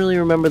can't even really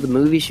remember the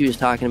movie she was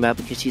talking about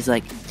because she's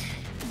like,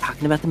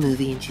 talking about the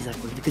movie, and she's like,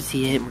 we're gonna go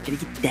see it, and we're gonna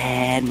get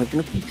that, and we're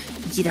gonna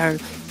get our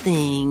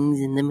things,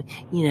 and then,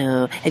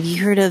 have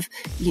you heard of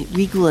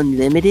Regal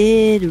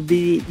Unlimited?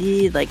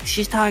 Like,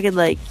 she's talking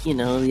like,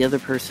 the other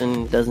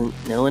person doesn't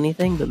know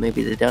anything, but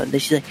maybe they don't. Then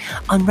she's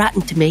like, on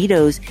Rotten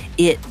Tomatoes,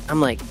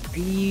 I'm like, are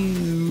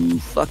you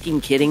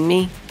fucking kidding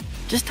me?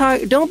 Just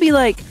talk, don't be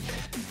like,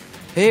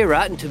 hey,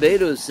 Rotten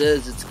Tomatoes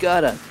says it's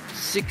got a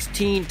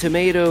 16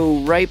 tomato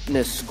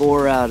ripeness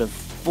score out of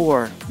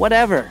 4.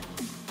 Whatever.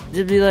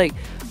 Just be like,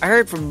 I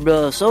heard from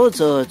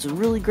so-and-so, it's a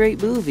really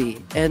great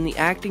movie, and the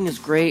acting is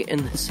great,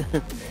 and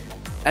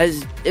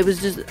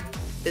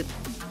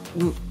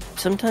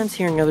sometimes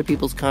hearing other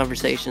people's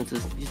conversations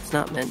it's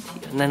not meant to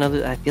you. And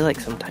I feel like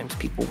sometimes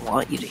people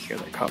want you to hear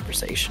their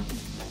conversation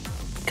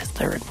because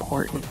they're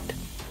important.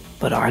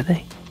 But are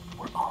they?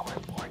 We're all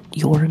important.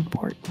 You're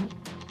important.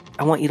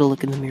 I want you to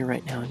look in the mirror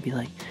right now and be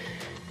like,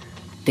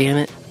 damn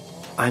it,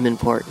 I'm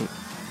important.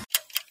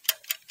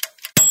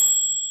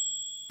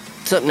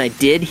 Something I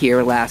did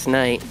hear last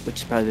night,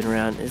 which has probably been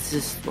around, it's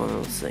just one of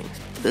those things.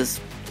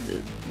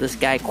 This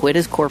guy quit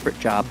his corporate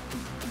job,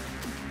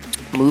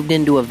 moved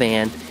into a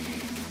van,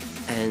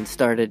 and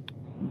started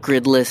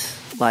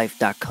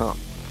gridlesslife.com.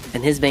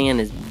 And his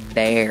van is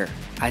bare.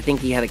 I think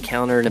he had a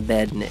counter and a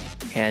bed in it.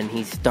 And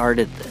he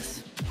started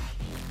this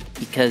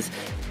because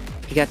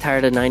he got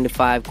tired of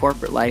 9-to-5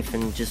 corporate life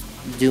and just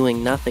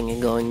doing nothing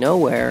and going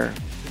nowhere,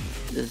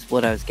 is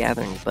what I was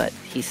gathering. But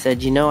he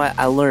said,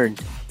 I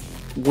learned,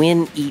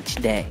 win each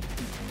day.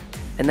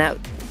 And that,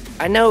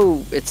 I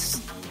know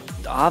it's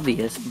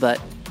obvious, but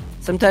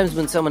sometimes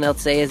when someone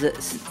else says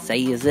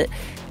it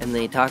and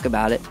they talk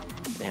about it,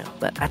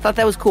 but I thought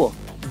that was cool.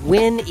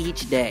 Win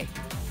each day.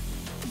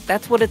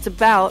 That's what it's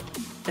about.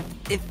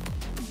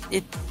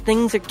 If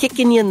things are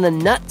kicking you in the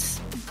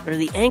nuts or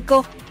the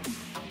ankle,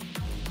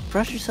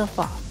 brush yourself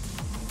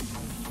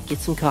off. Get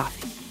some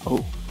coffee.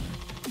 Oh,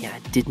 yeah, I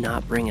did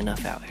not bring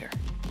enough out here.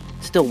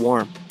 Still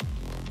warm.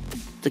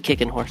 It's a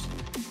kicking horse.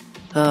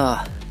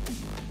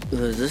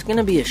 Is this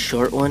gonna be a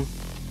short one?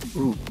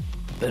 Ooh,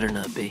 better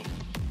not be.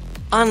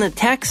 On the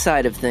tech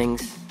side of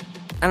things,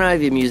 I don't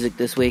have any music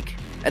this week.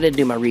 I didn't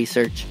do my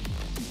research.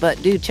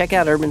 But, dude, check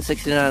out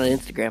Urban69 on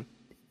Instagram.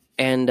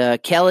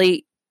 And,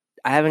 Kelly,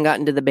 I haven't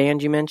gotten to the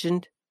band you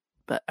mentioned,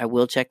 but I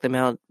will check them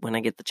out when I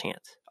get the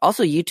chance.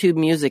 Also, YouTube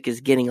Music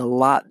is getting a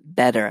lot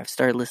better. I've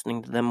started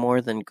listening to them more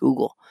than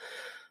Google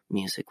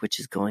Music, which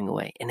is going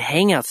away. And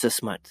Hangouts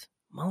this month.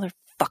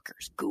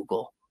 Motherfuckers,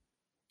 Google.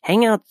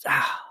 Hangouts,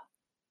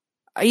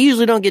 I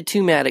usually don't get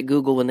too mad at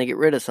Google when they get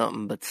rid of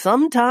something, but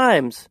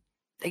sometimes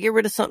they get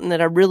rid of something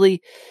that I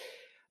really,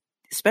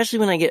 especially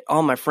when I get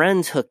all my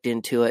friends hooked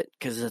into it,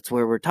 because that's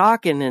where we're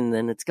talking, and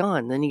then it's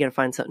gone. Then you got to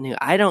find something new.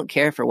 I don't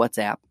care for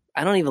WhatsApp.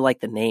 I don't even like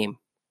the name.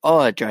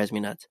 Oh, it drives me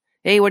nuts.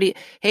 Hey,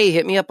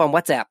 hit me up on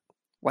WhatsApp.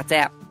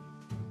 WhatsApp.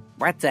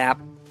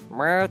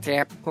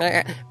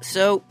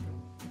 So,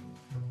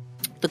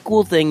 the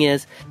cool thing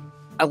is,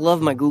 I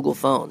love my Google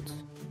phones.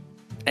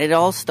 It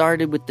all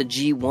started with the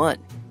G1.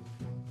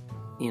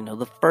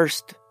 The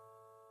first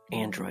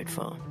Android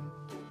phone.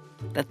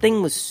 That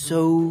thing was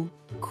so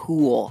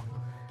cool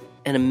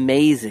and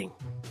amazing.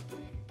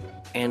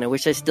 And I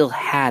wish I still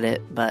had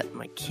it, but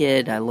my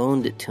kid, I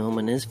loaned it to him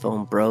when his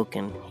phone broke,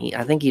 and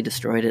I think he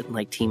destroyed it in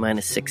like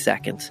T-minus 6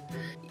 seconds.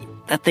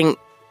 That thing,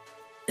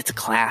 it's a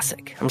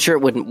classic. I'm sure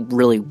it wouldn't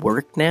really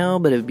work now,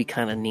 but it would be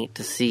kind of neat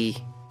to see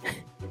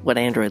what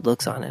Android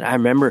looks on it. I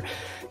remember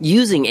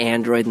using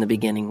Android in the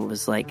beginning,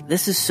 was like,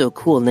 this is so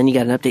cool. And then you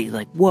got an update, you're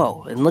like,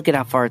 whoa, and look at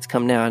how far it's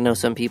come now. I know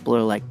some people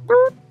are like,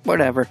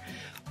 whatever.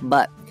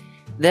 But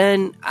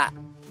then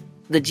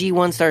the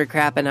G1 started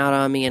crapping out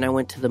on me, and I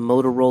went to the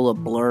Motorola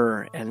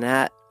Blur, and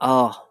that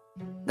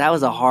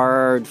was a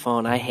hard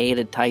phone. I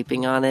hated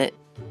typing on it.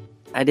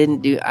 I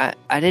didn't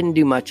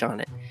do much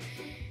on it.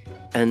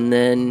 And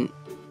then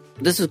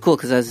this was cool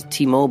because I was at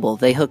T-Mobile.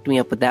 They hooked me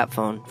up with that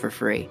phone for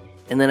free.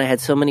 And then I had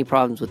so many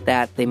problems with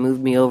that, they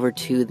moved me over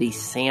to the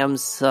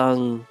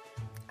Samsung,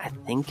 I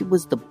think it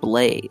was the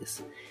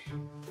Blaze.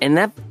 And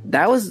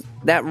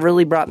that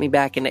really brought me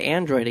back into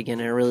Android again,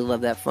 and I really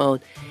love that phone.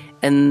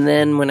 And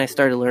then when I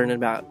started learning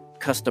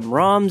about custom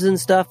ROMs and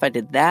stuff, I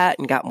did that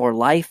and got more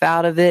life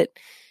out of it.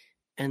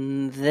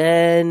 And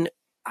then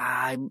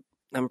I'm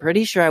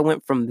pretty sure I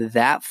went from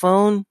that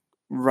phone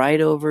right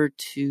over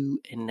to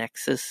a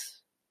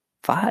Nexus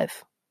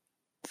 5.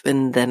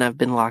 And then I've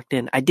been locked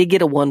in. I did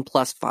get a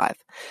OnePlus 5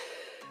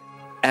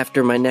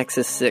 after my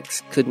Nexus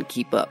 6 couldn't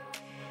keep up.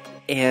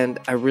 And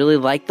I really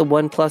like the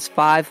OnePlus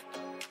 5,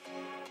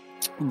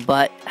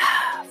 but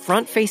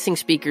front-facing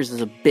speakers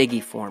is a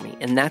biggie for me,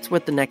 and that's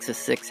what the Nexus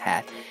 6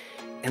 had.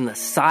 And the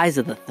size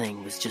of the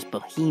thing was just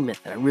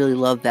behemoth, and I really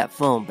loved that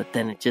phone, but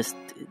then it just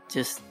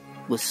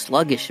was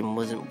sluggish and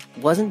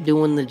wasn't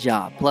doing the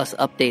job. Plus,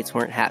 updates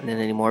weren't happening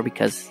anymore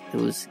because it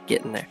was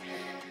getting there.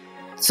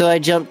 So I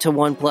jumped to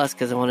OnePlus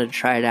because I wanted to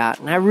try it out,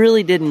 and I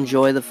really did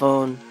enjoy the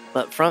phone,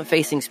 but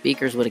front-facing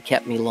speakers would have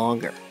kept me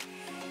longer.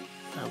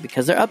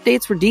 Because their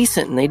updates were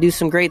decent, and they do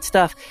some great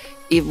stuff,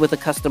 even with a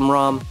custom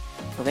ROM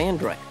of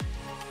Android.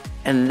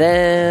 And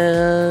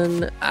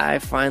then I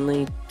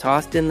finally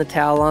tossed in the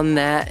towel on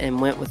that and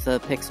went with the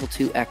Pixel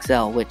 2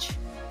 XL, which,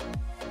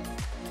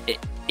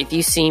 if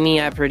you see me,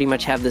 I pretty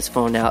much have this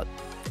phone out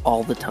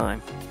all the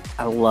time.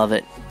 I love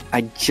it.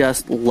 I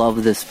just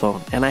love this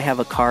phone. And I have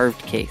a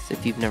carved case,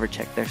 if you've never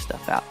checked their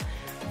stuff out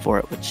for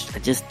it, which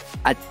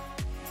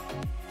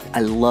I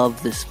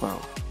love this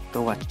phone.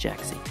 Go watch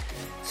Jaxie.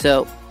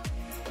 So,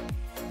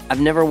 I've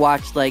never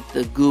watched like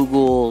the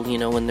Google,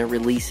 when they're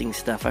releasing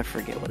stuff. I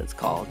forget what it's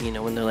called.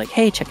 When they're like,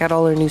 hey, check out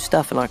all their new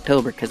stuff in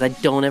October. Because I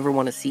don't ever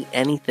want to see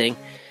anything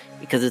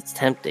because it's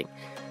tempting.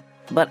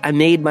 But I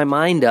made my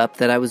mind up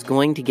that I was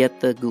going to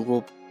get the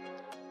Google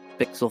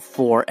Pixel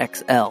 4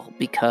 XL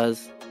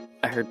because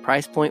I heard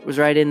price point was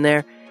right in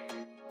there.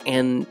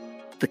 And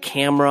the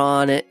camera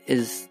on it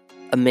is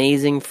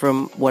amazing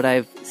from what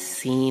I've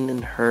seen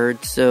and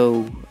heard.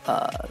 So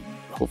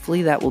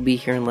hopefully that will be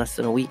here in less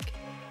than a week.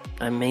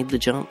 I made the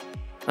jump.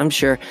 I'm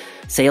sure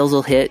sales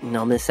will hit and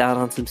I'll miss out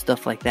on some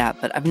stuff like that.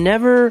 But I've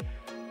never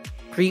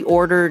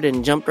pre-ordered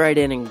and jumped right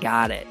in and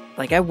got it.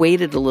 Like, I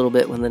waited a little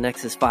bit when the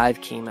Nexus 5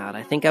 came out.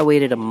 I think I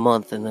waited a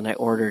month and then I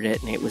ordered it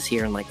and it was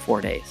here in like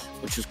 4 days,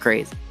 which was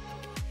crazy.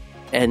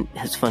 And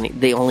it's funny,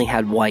 they only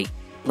had white.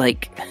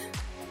 Like,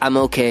 I'm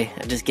okay.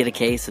 I just get a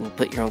case and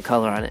put your own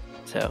color on it.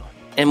 So,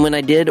 and when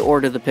I did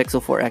order the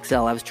Pixel 4 XL,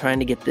 I was trying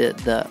to get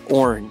the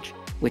orange,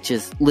 which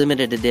is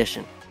limited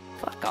edition.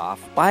 Fuck off.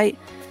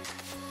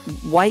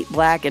 White,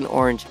 black, and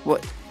orange.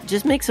 What?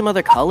 Just make some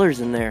other colors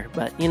in there.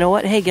 But you know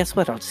what? Hey, guess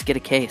what? I'll just get a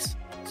case.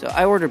 So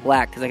I ordered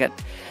black because I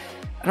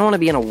don't want to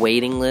be on a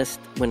waiting list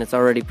when it's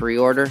already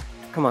pre-order.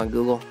 Come on,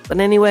 Google. But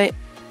anyway,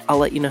 I'll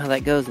let you know how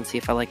that goes and see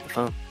if I like the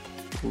phone.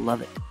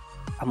 Love it.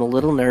 I'm a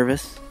little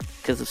nervous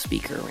because of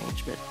speaker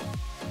arrangement.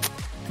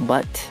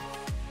 But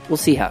we'll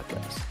see how it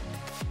goes.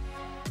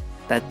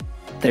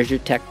 There's your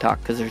tech talk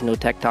because there's no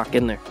tech talk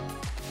in there.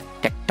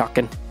 Tech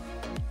talking.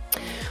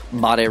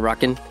 Body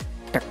rocking.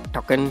 Tech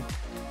talking.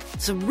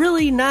 So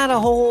really not a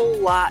whole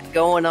lot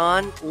going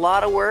on. A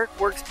lot of work.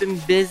 Work's been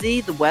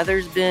busy. The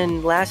weather's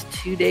been, last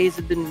 2 days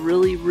have been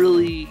really,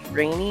 really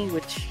rainy,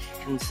 which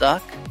can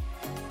suck.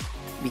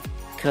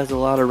 Because a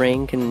lot of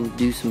rain can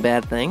do some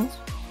bad things.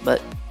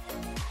 But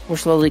we're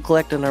slowly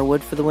collecting our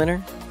wood for the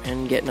winter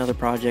and getting other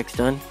projects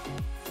done.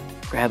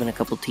 Grabbing a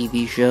couple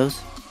TV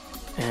shows.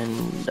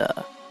 And,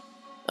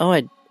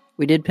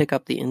 we did pick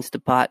up the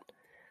Instapot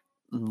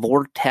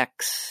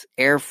Vortex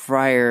air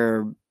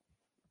fryer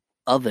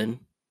oven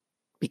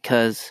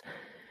because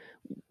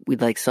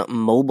we'd like something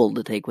mobile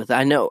to take with it.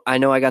 I know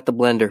I got the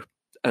blender.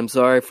 I'm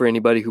sorry for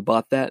anybody who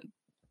bought that.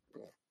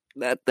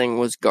 That thing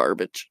was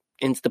garbage.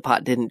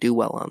 Instapot didn't do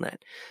well on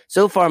that.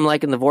 So far, I'm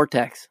liking the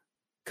Vortex.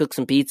 Cook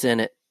some pizza in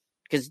it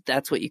because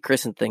that's what you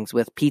christen things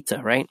with,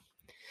 pizza, right?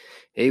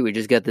 Hey, we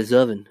just got this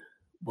oven.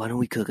 Why don't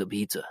we cook a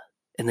pizza?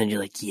 And then you're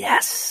like,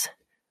 yes,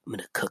 I'm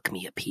going to cook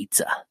me a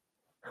pizza.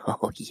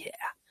 Oh, yeah.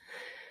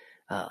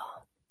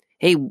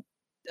 Hey,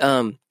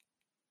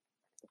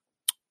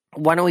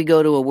 why don't we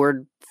go to a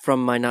word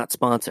from my not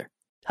sponsor?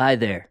 Hi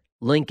there,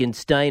 Lincoln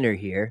Steiner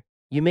here.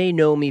 You may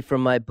know me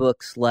from my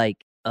books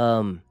like,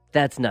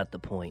 that's not the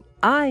point.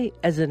 I,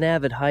 as an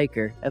avid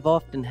hiker, have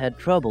often had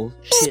trouble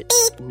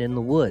shitting in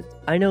the woods.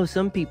 I know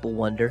some people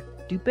wonder,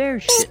 do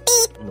bears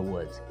shit in the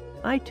woods?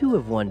 I too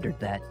have wondered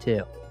that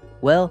too.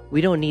 Well,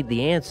 we don't need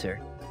the answer.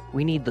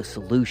 We need the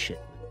solution.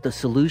 The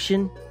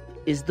solution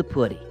is the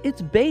putty.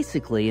 It's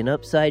basically an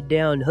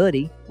upside-down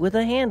hoodie with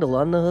a handle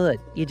on the hood.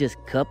 You just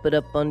cup it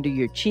up under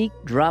your cheek,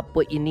 drop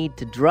what you need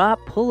to drop,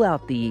 pull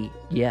out the,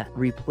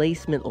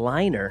 replacement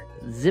liner,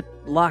 zip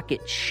lock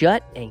it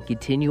shut, and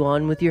continue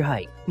on with your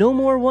hike. No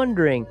more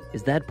wondering,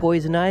 is that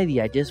poison ivy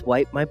I just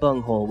wiped my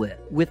bunghole with?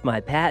 With my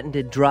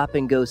patented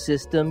drop-and-go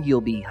system, you'll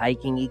be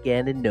hiking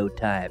again in no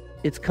time.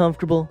 It's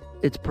comfortable,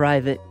 it's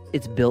private,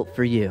 it's built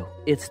for you.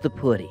 It's the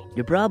putty.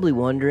 You're probably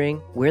wondering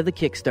where the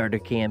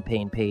Kickstarter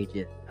campaign page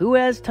is. Who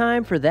has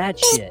time for that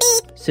shit?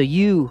 So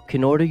you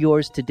can order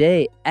yours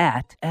today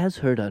at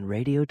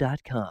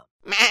asheardonradio.com.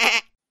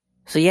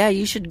 So yeah,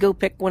 you should go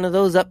pick one of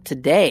those up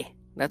today.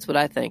 That's what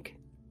I think.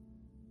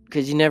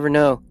 Because you never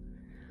know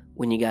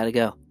when you gotta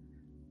go.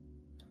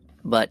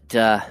 But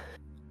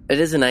it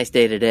is a nice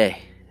day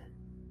today.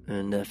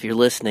 And if you're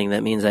listening,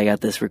 that means I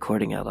got this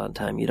recording out on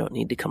time. You don't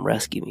need to come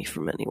rescue me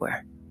from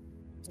anywhere.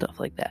 Stuff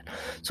like that.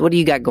 So what do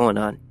you got going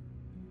on?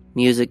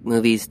 Music,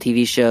 movies,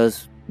 TV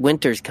shows.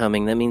 Winter's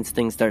coming. That means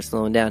things start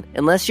slowing down.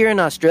 Unless you're in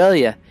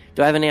Australia.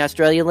 Do I have any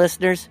Australia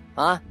listeners?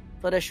 Huh?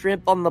 Put a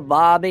shrimp on the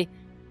bobby.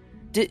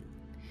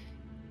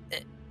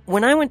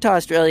 When I went to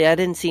Australia, I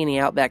didn't see any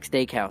Outback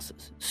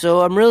Steakhouses.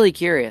 So I'm really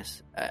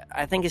curious.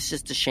 I think it's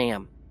just a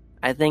sham.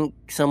 I think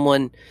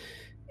someone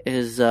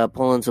is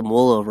pulling some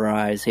wool over our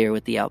eyes here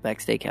with the Outback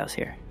Steakhouse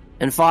here.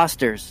 And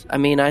Foster's. I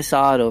mean, I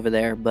saw it over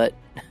there, but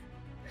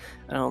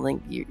I don't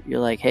think you're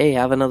like, hey,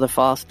 have another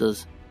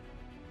Foster's.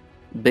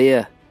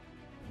 Beer.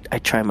 I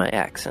try my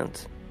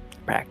accents.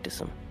 Practice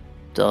them.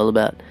 It's all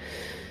about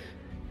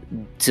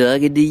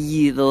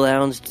Duggity the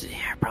Lounge.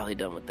 Yeah, probably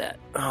done with that.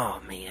 Oh,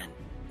 man.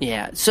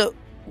 Yeah, so,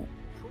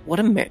 what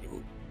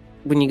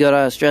when you go to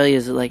Australia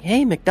is like,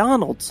 hey,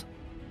 McDonald's,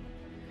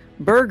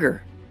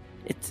 burger.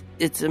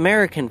 It's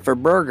American for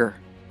burger.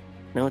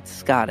 No, it's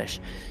Scottish.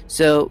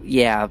 So,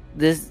 yeah,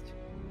 the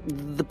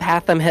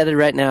path I'm headed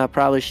right now, I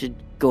probably should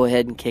go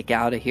ahead and kick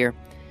out of here.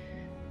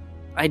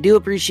 I do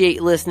appreciate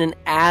you listening,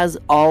 as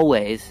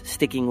always,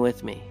 sticking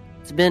with me.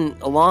 It's been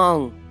a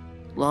long,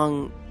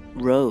 long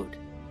road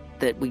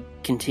that we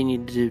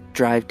continue to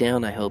drive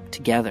down, I hope,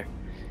 together.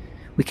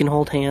 We can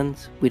hold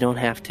hands. We don't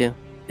have to.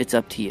 It's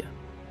up to you.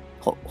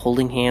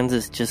 Holding hands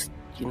is just,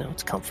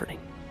 it's comforting.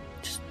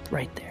 Just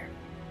right there.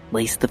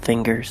 Lace the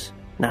fingers,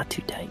 not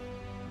too tight,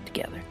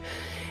 together.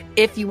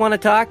 If you want to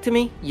talk to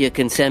me, you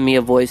can send me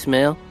a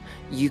voicemail.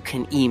 You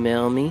can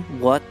email me,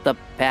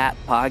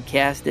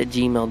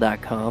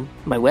 whatthepatpodcast@gmail.com.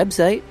 My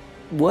website,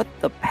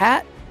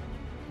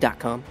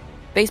 whatthepat.com.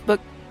 Facebook,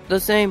 the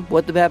same,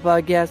 What the Pat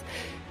Podcast.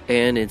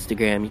 And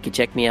Instagram, you can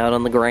check me out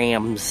on the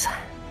grams.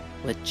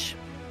 Which,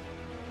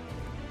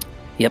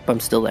 yep,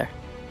 I'm still there.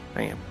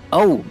 I am.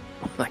 Oh,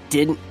 I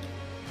didn't.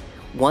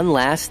 One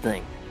last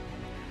thing.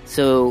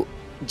 So,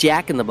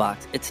 Jack in the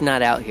Box, it's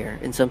not out here.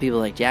 And some people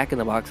are like, Jack in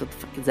the Box, what the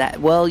fuck is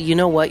that? Well, you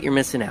know what? You're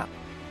missing out.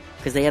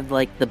 Because they have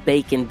like the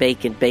bacon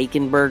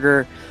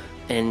burger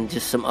and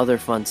just some other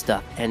fun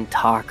stuff. And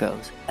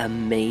tacos.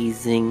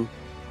 Amazing,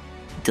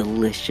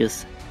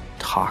 delicious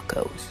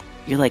tacos.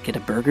 You're like at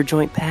a burger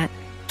joint, Pat?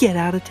 Get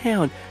out of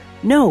town.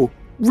 No,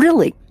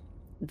 really.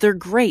 They're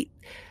great.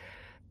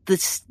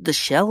 The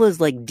shell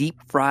is like deep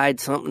fried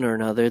something or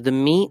another. The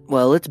meat,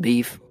 well, it's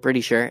beef,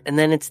 pretty sure. And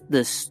then it's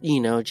this,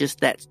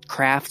 just that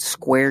Kraft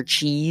square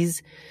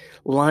cheese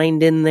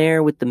lined in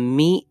there with the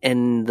meat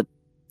and the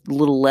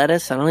little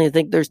lettuce. I don't even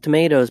think there's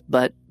tomatoes,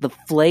 but the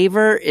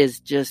flavor is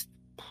just,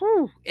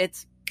 I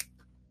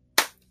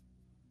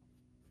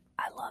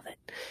love it.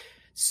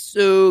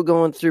 So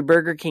going through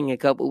Burger King a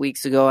couple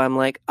weeks ago, I'm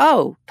like,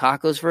 oh,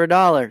 tacos for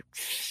 $1.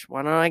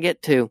 Why don't I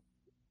get two?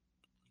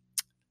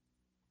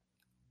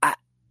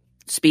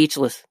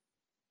 Speechless.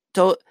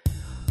 So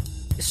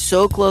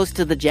close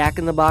to the Jack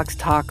in the Box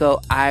taco,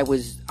 I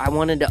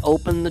wanted to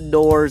open the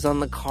doors on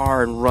the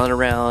car and run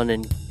around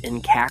and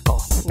cackle.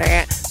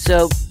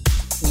 So,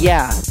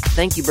 yeah,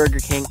 thank you, Burger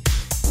King.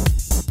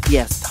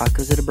 Yes,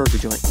 tacos at a burger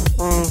joint.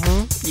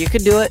 You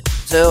could do it.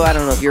 So, I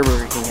don't know if your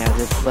Burger King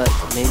has it, but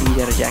maybe you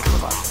got a Jack in the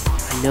Box.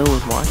 I know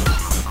in Washington.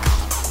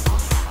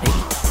 Maybe.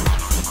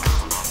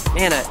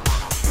 Man, I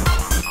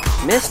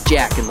miss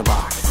Jack in the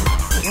Box.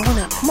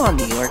 Come on,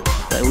 New York.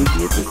 That would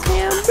be at the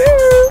Sam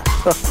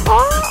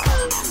Bear.